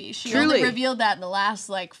the movie. She only revealed that in the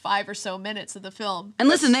last 5 or so minutes of the film. And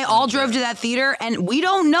listen, they all drove to that theater, and we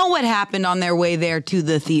don't know what happened on their way there to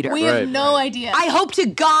the theater. We have no idea. I hope to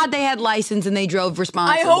God they had license and they drove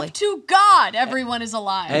responsibly. I hope to God everyone is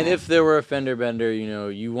alive. And if there were a fender bender,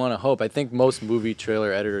 you want to hope. I think most movie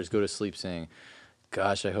trailer editors go to sleep saying,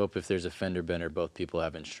 gosh, I hope if there's a fender bender, both people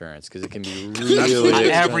have insurance, because it can be really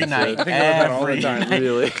every night. I think about that all the time.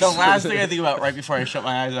 Really. The last thing I think about right before I shut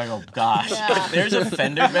my eyes, I go, gosh, if there's a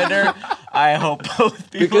fender bender, I hope both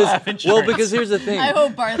people have insurance. Well, because here's the thing. I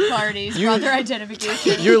hope Barth Clardy's brother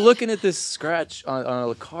identification. You're looking at this scratch on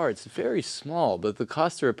a car. It's very small, but the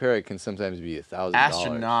cost to repair it can sometimes be $1,000.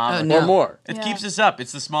 Astronomical. Or more. It keeps us up.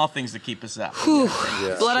 It's the small things that keep us up.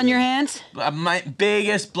 Blood on your hands? My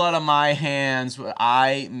biggest blood on my hands,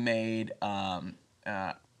 I made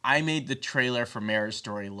the trailer for Marriage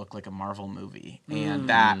Story look like a Marvel movie, and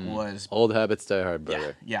that was Old habits die hard,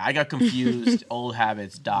 brother. Yeah, I got confused. Old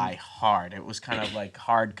habits die hard. It was kind of like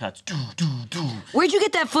hard cuts. Where'd you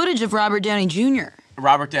get that footage of Robert Downey Jr.?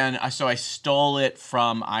 Robert Downey. So I stole it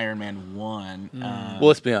from Iron Man 1. Well,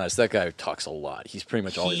 let's be honest. That guy talks a lot. He's pretty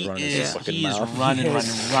much always running his fucking mouth. He's running.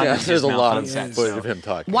 Yeah, there's a lot of footage of him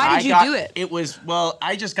talking. Why did you do it? It was,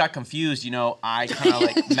 I just got confused. I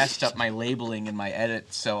kind of messed up my labeling in my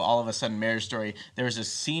edit. So all of a sudden, Marriage Story, there was a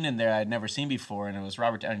scene in there I'd never seen before, and it was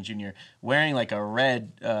Robert Downey Jr. wearing like a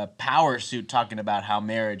red power suit talking about how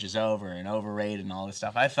marriage is over and overrated and all this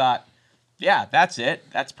stuff. I thought, yeah, that's it.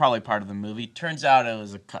 That's probably part of the movie. Turns out it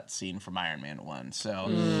was a cut scene from Iron Man 1. So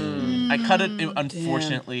I cut it.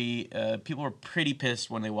 Unfortunately, people were pretty pissed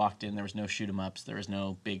when they walked in. There was no shoot 'em ups. There was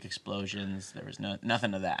no big explosions. There was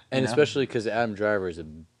nothing of that. And especially because Adam Driver is a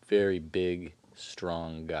very big,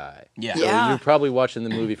 strong guy. Yeah. So you're probably watching the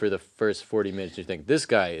movie for the first 40 minutes. You think, this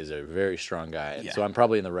guy is a very strong guy. And so I'm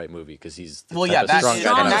probably in the right movie because he's the type of strong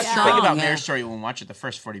guy. And that's the thing about Marriage Story when we watch it the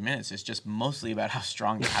first 40 minutes. It's just mostly about how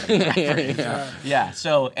strong Adam Driver is. Yeah.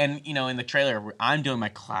 So, and, in the trailer, I'm doing my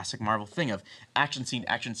classic Marvel thing of action scene,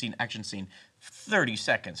 30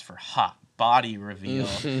 seconds for hot body reveal,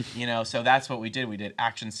 so that's what we did. We did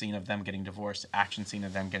action scene of them getting divorced, action scene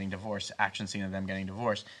of them getting divorced, action scene of them getting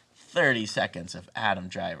divorced, 30 seconds of Adam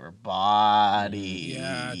Driver body.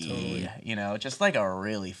 Yeah, totally. Just like a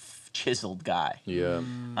really chiseled guy. Yeah.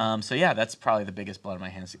 So yeah, that's probably the biggest blood on my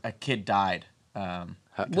hands. A kid died.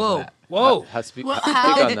 Whoa. Whoa. Speak Well, on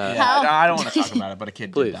how- that. how- No, I don't want to talk about it, but a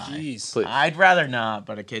kid Please. did die. Jeez. Please. I'd rather not,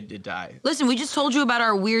 but a kid did die. Listen, we just told you about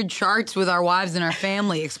our weird charts with our wives and our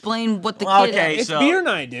family. Explain what the Well, kid. okay, It's so- beer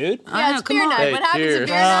night, dude. I Yeah, know, it's come beer on. night. Hey, What happens cheers. at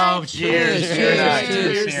beer night? Oh, cheers. Cheers. Cheers. Cheers.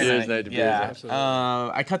 Cheers. Cheers night to beers, Yeah. absolutely.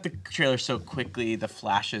 I cut the trailer so quickly, the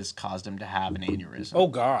flashes caused him to have an aneurysm. Oh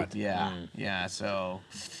God. Yeah. Yeah, so...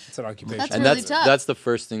 It's an occupation. That's And really that's tough. that's the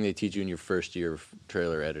first thing they teach you in your first year of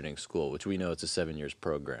trailer editing school, which we know it's a 7 years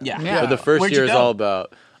program. Yeah. Yeah. But the first Where'd year you is go? all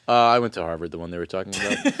about. I went to Harvard, the one they were talking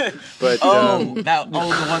about. But the one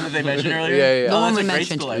that they mentioned earlier? Yeah, yeah. The Oh, one that's we a great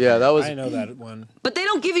mentioned. school. yeah, that was I know that one. But they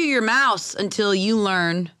don't give you your mouse until you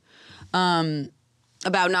learn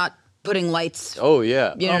about not putting lights. Oh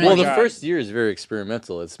yeah. You know what I Well, mean? the first year is very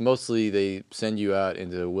experimental. It's mostly they send you out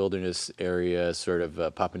into a wilderness area, sort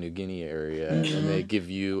of Papua New Guinea area, and they give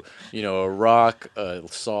you, a rock, a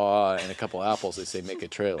saw, and a couple apples. They say make a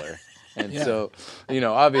trailer. And so,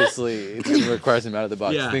 obviously, it's going to require some out of the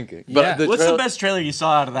box thinking. Yeah. the What's trail- the best trailer you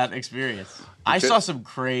saw out of that experience? I saw some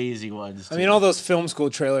crazy ones. I mean, all those film school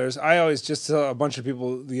trailers. I always just saw a bunch of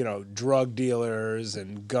people, drug dealers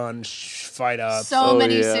and gun fight ups. So Oh,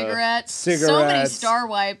 many yeah. cigarettes. So many Cigarettes. star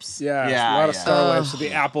wipes. Yeah, Yeah, a lot of yeah. star wipes with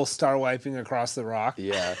the apple star wiping across the rock.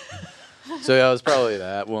 Yeah. So yeah, it was probably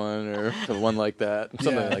that one or one like that,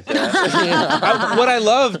 something Yeah. like that. What I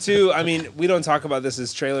love too, I mean, we don't talk about this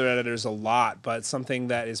as trailer editors a lot, but something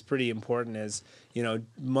that is pretty important is,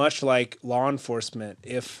 much like law enforcement,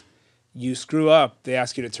 if you screw up, they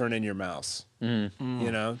ask you to turn in your mouse.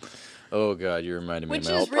 Oh god, you reminded me Which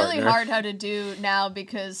of my is old really partner. hard how to do now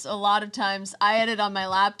because a lot of times I edit on my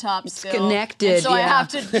laptop still. connected, and so I yeah. have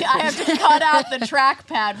to cut out the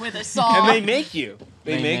trackpad with a saw. And they make you.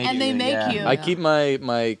 They They make make you. And they make Yeah. you. I keep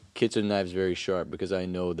my kitchen knives very sharp because I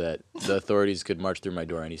know that the authorities could march through my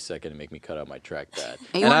door any second and make me cut out my trackpad.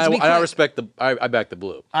 And you want it to be I quick. respect I back the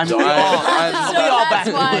blue. I mean, So we all, So we all that's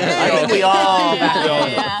back. why. I think we all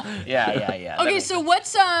back. Yeah. Yeah. That Okay, makes so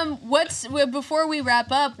what's before we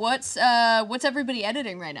wrap up? What's everybody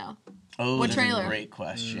editing right now? Oh, What that's trailer? A great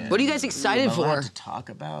question. What are you guys excited Am I allowed for? to talk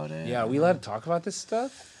about it? Yeah, we allowed to talk about this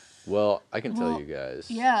stuff? Well, I can Well, tell you guys.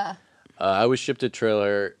 Yeah. I was shipped a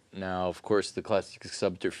trailer. Now, of course, the classic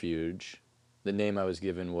subterfuge. The name I was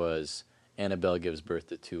given was Annabelle Gives Birth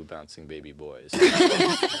to Two Bouncing Baby Boys.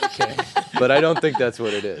 But I don't think that's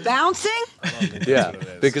what it is. Bouncing? Yeah,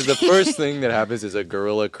 because the first thing that happens is a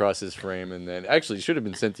gorilla crosses frame, and then actually it should have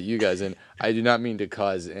been sent to you guys. And I do not mean to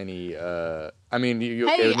cause any. I mean, you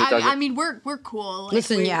okay Hey, with me talking? I mean we're cool. Like,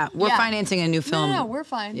 Listen, we're financing a new film. No, we're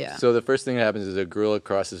fine. Yeah. So the first thing that happens is a gorilla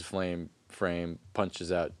crosses frame,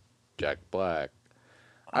 punches out Jack Black.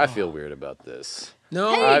 I feel weird about this.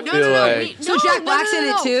 No. Hey, I no, feel no, like- wait, So no, Jack no, Black's no, in no,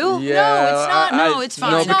 it no. too? Yeah, No, it's not. No, it's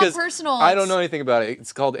fine. No, It's not because personal. I don't It's- know anything about it.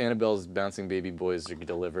 It's called Annabelle's Bouncing Baby Boys Are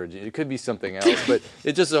Delivered. It could be something else, but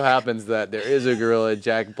it just so happens that there is a gorilla,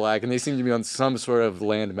 Jack Black, and they seem to be on some sort of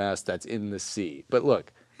landmass that's in the sea. But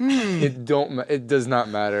look, it does not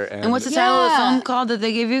matter. And what's the title of the Yeah. film called that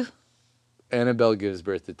they gave you? Annabelle Gives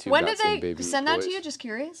Birth to Two When did Bouncing they Baby send that Boys. to you? Just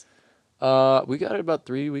curious. We got it about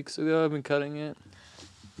 3 weeks ago. I've been cutting it.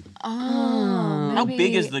 How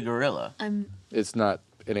big is the gorilla? It's not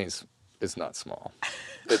small.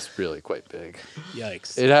 It's really quite big.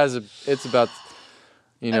 Yikes. It's about,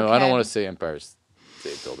 I don't Okay. want to say Empire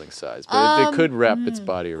State Building size, but it could wrap its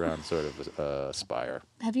body around sort of a spire.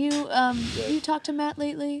 Have you talked to Matt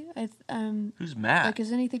lately? Who's Matt? Like,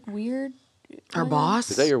 is anything weird? Our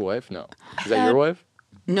boss? Is that your wife? No. Is that your wife?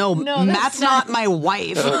 No, No, Matt's that's not my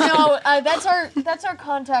wife. No, that's our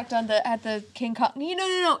contact at the King Kong.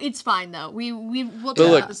 No. It's fine though. We'll talk But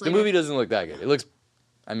about look, this the later. movie doesn't look that good. It looks,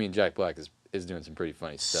 Jack Black is doing some pretty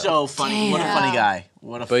funny stuff. So funny. What a Damn. funny guy.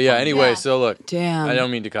 What a. But yeah, funny anyway, Yeah. so look. Damn. I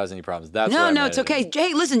don't mean to cause any problems. That's why I'm No, it's editing. okay.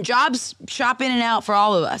 Hey, listen, jobs shop in and out for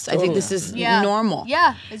all of us. I think this is Yeah. normal.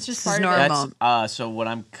 Yeah, it's just This is part of it. normal. That's so what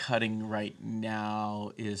I'm cutting right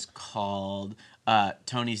now is called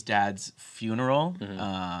Tony's Dad's Funeral.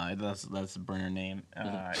 That's the burner name.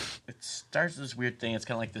 It starts this weird thing. It's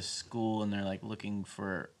kind of like this school, and they're like looking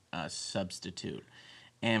for a substitute.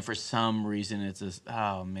 And for some reason, it's this.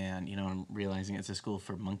 Oh man, I'm realizing it's a school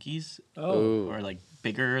for monkeys. Oh. Or like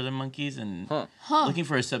bigger than monkeys, and Huh. looking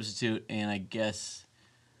for a substitute. And I guess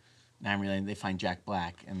now I'm realizing they find Jack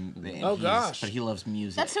Black, and Oh, gosh. but he loves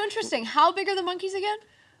music. That's so interesting. How big are the monkeys again?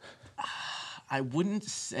 I wouldn't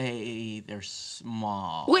say they're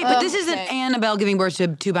small. Wait, but this isn't Okay. Annabelle giving birth to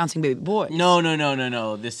two bouncing baby boys.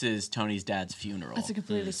 No. This is Tony's Dad's Funeral. That's a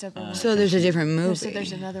completely separate one. So there's a different movie. So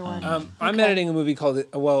there's another one. I'm editing a movie called,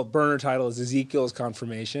 burner title is Ezekiel's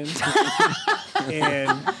Confirmation.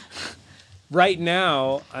 And right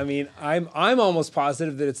now, I mean, I'm almost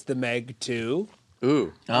positive that it's the Meg 2.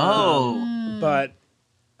 Ooh. Oh. But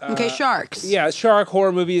Okay, sharks. yeah, shark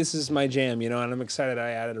horror movie. This is my jam, and I'm excited.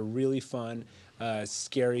 I added a really fun,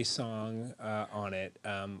 scary song on it.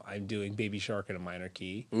 I'm doing Baby Shark in a minor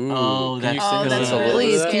key. Ooh. Oh, Can you that's- sing oh, us that's a little really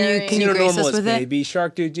bit of that? Please, can you grace normal us is with it? Baby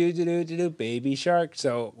Shark, do do do do do do, Baby Shark.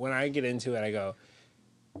 So when I get into it, I go,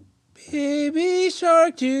 Baby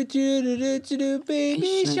Shark, do do do do do do,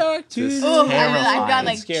 Baby Shark, do This do. Oh, Terrifying. I've got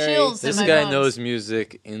like Scary. chills This in my guy bones. knows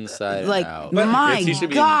music inside Like, and out. my He should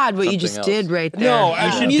be in God, what you something just else. did right there. No,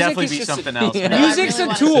 You should music definitely is be just- something else. Yeah. man. Music's I really a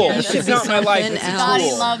wanna tool. hear this. It's not my life. It's Something a Scotty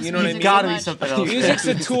tool. loves You know what I music mean? Gotta so be much. something else. Music's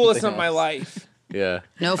a tool. It's not my life. Yeah.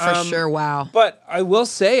 No, for sure. Wow. But I will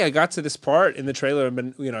say, I got to this part in the trailer. I've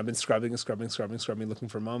been scrubbing, looking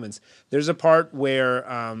for moments. There's a part where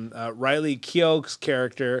Riley Keough's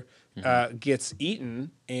character gets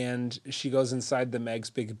eaten, and she goes inside the Meg's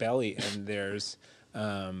big belly, and there's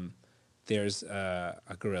a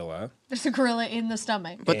gorilla. There's a gorilla in the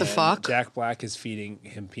stomach. What the and fuck? Jack Black is feeding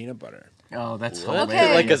him peanut butter. Oh, that's What?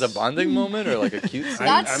 Okay. Like as a bonding moment or like a cute scene?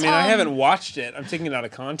 That's, I haven't watched it. I'm taking it out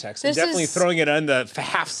of context. I'm this definitely is- throwing it on the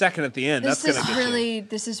half second at the end. This That's is gonna get you.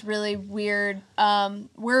 this is really weird.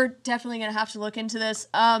 We're definitely gonna have to look into this.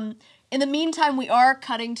 In the meantime, we are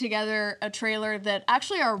cutting together a trailer that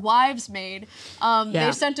actually our wives made. Yeah.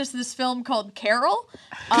 They sent us this film called Carol.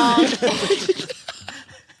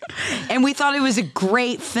 And we thought it was a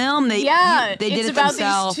great film. They did it's it about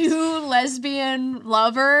themselves. these two lesbian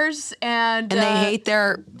lovers, and and they hate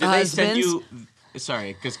their Did they send husbands. you?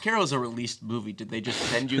 Sorry, because Carol's a released movie. Did they just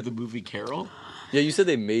send you the movie Carol? Yeah, you said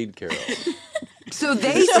they made Carol. So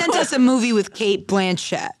they sent us a movie with Kate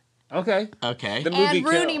Blanchett. Okay. Okay. The movie and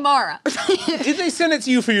Rooney Carol. Mara. Did they send it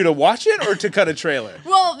to you for you to watch it or to cut a trailer?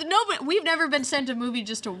 Well, no, but we've never been sent a movie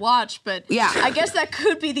just to watch. But Yeah. I guess that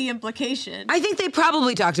could be the implication. I think they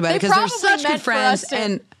probably talked about They it because they're probably such meant good for us friends. to-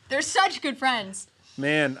 And they're such good friends.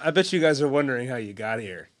 Man, I bet you guys are wondering how you got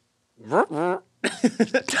here.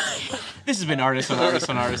 This has been Artists on Artists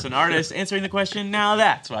on Artists on Artists answering the question. Now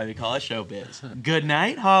that's why we call it showbiz. Good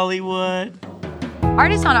night, Hollywood.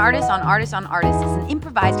 Artists on Artists on Artists on Artists is an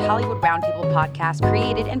improvised Hollywood Roundtable podcast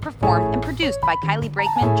created and performed and produced by Kylie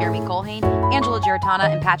Brakeman, Jeremy Colhane, Angela Giratana,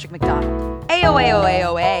 and Patrick McDonald.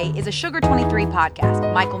 AOA is a Sugar 23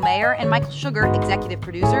 podcast. Michael Mayer and Michael Sugar, executive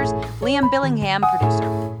producers. Liam Billingham,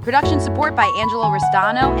 producer. Production support by Angelo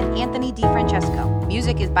Restano and Anthony DiFrancesco.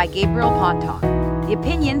 Music is by Gabriel Ponton. The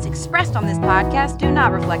opinions expressed on this podcast do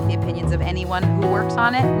not reflect the opinions of anyone who works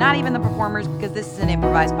on it, not even the performers, because this is an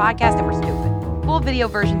improvised podcast and we're stupid. Full video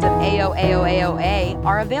versions of AOA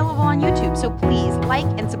are available on YouTube, so please like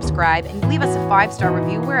and subscribe and leave us a 5-star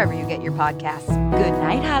review wherever you get your podcasts. Good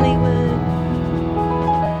night, Hollywood.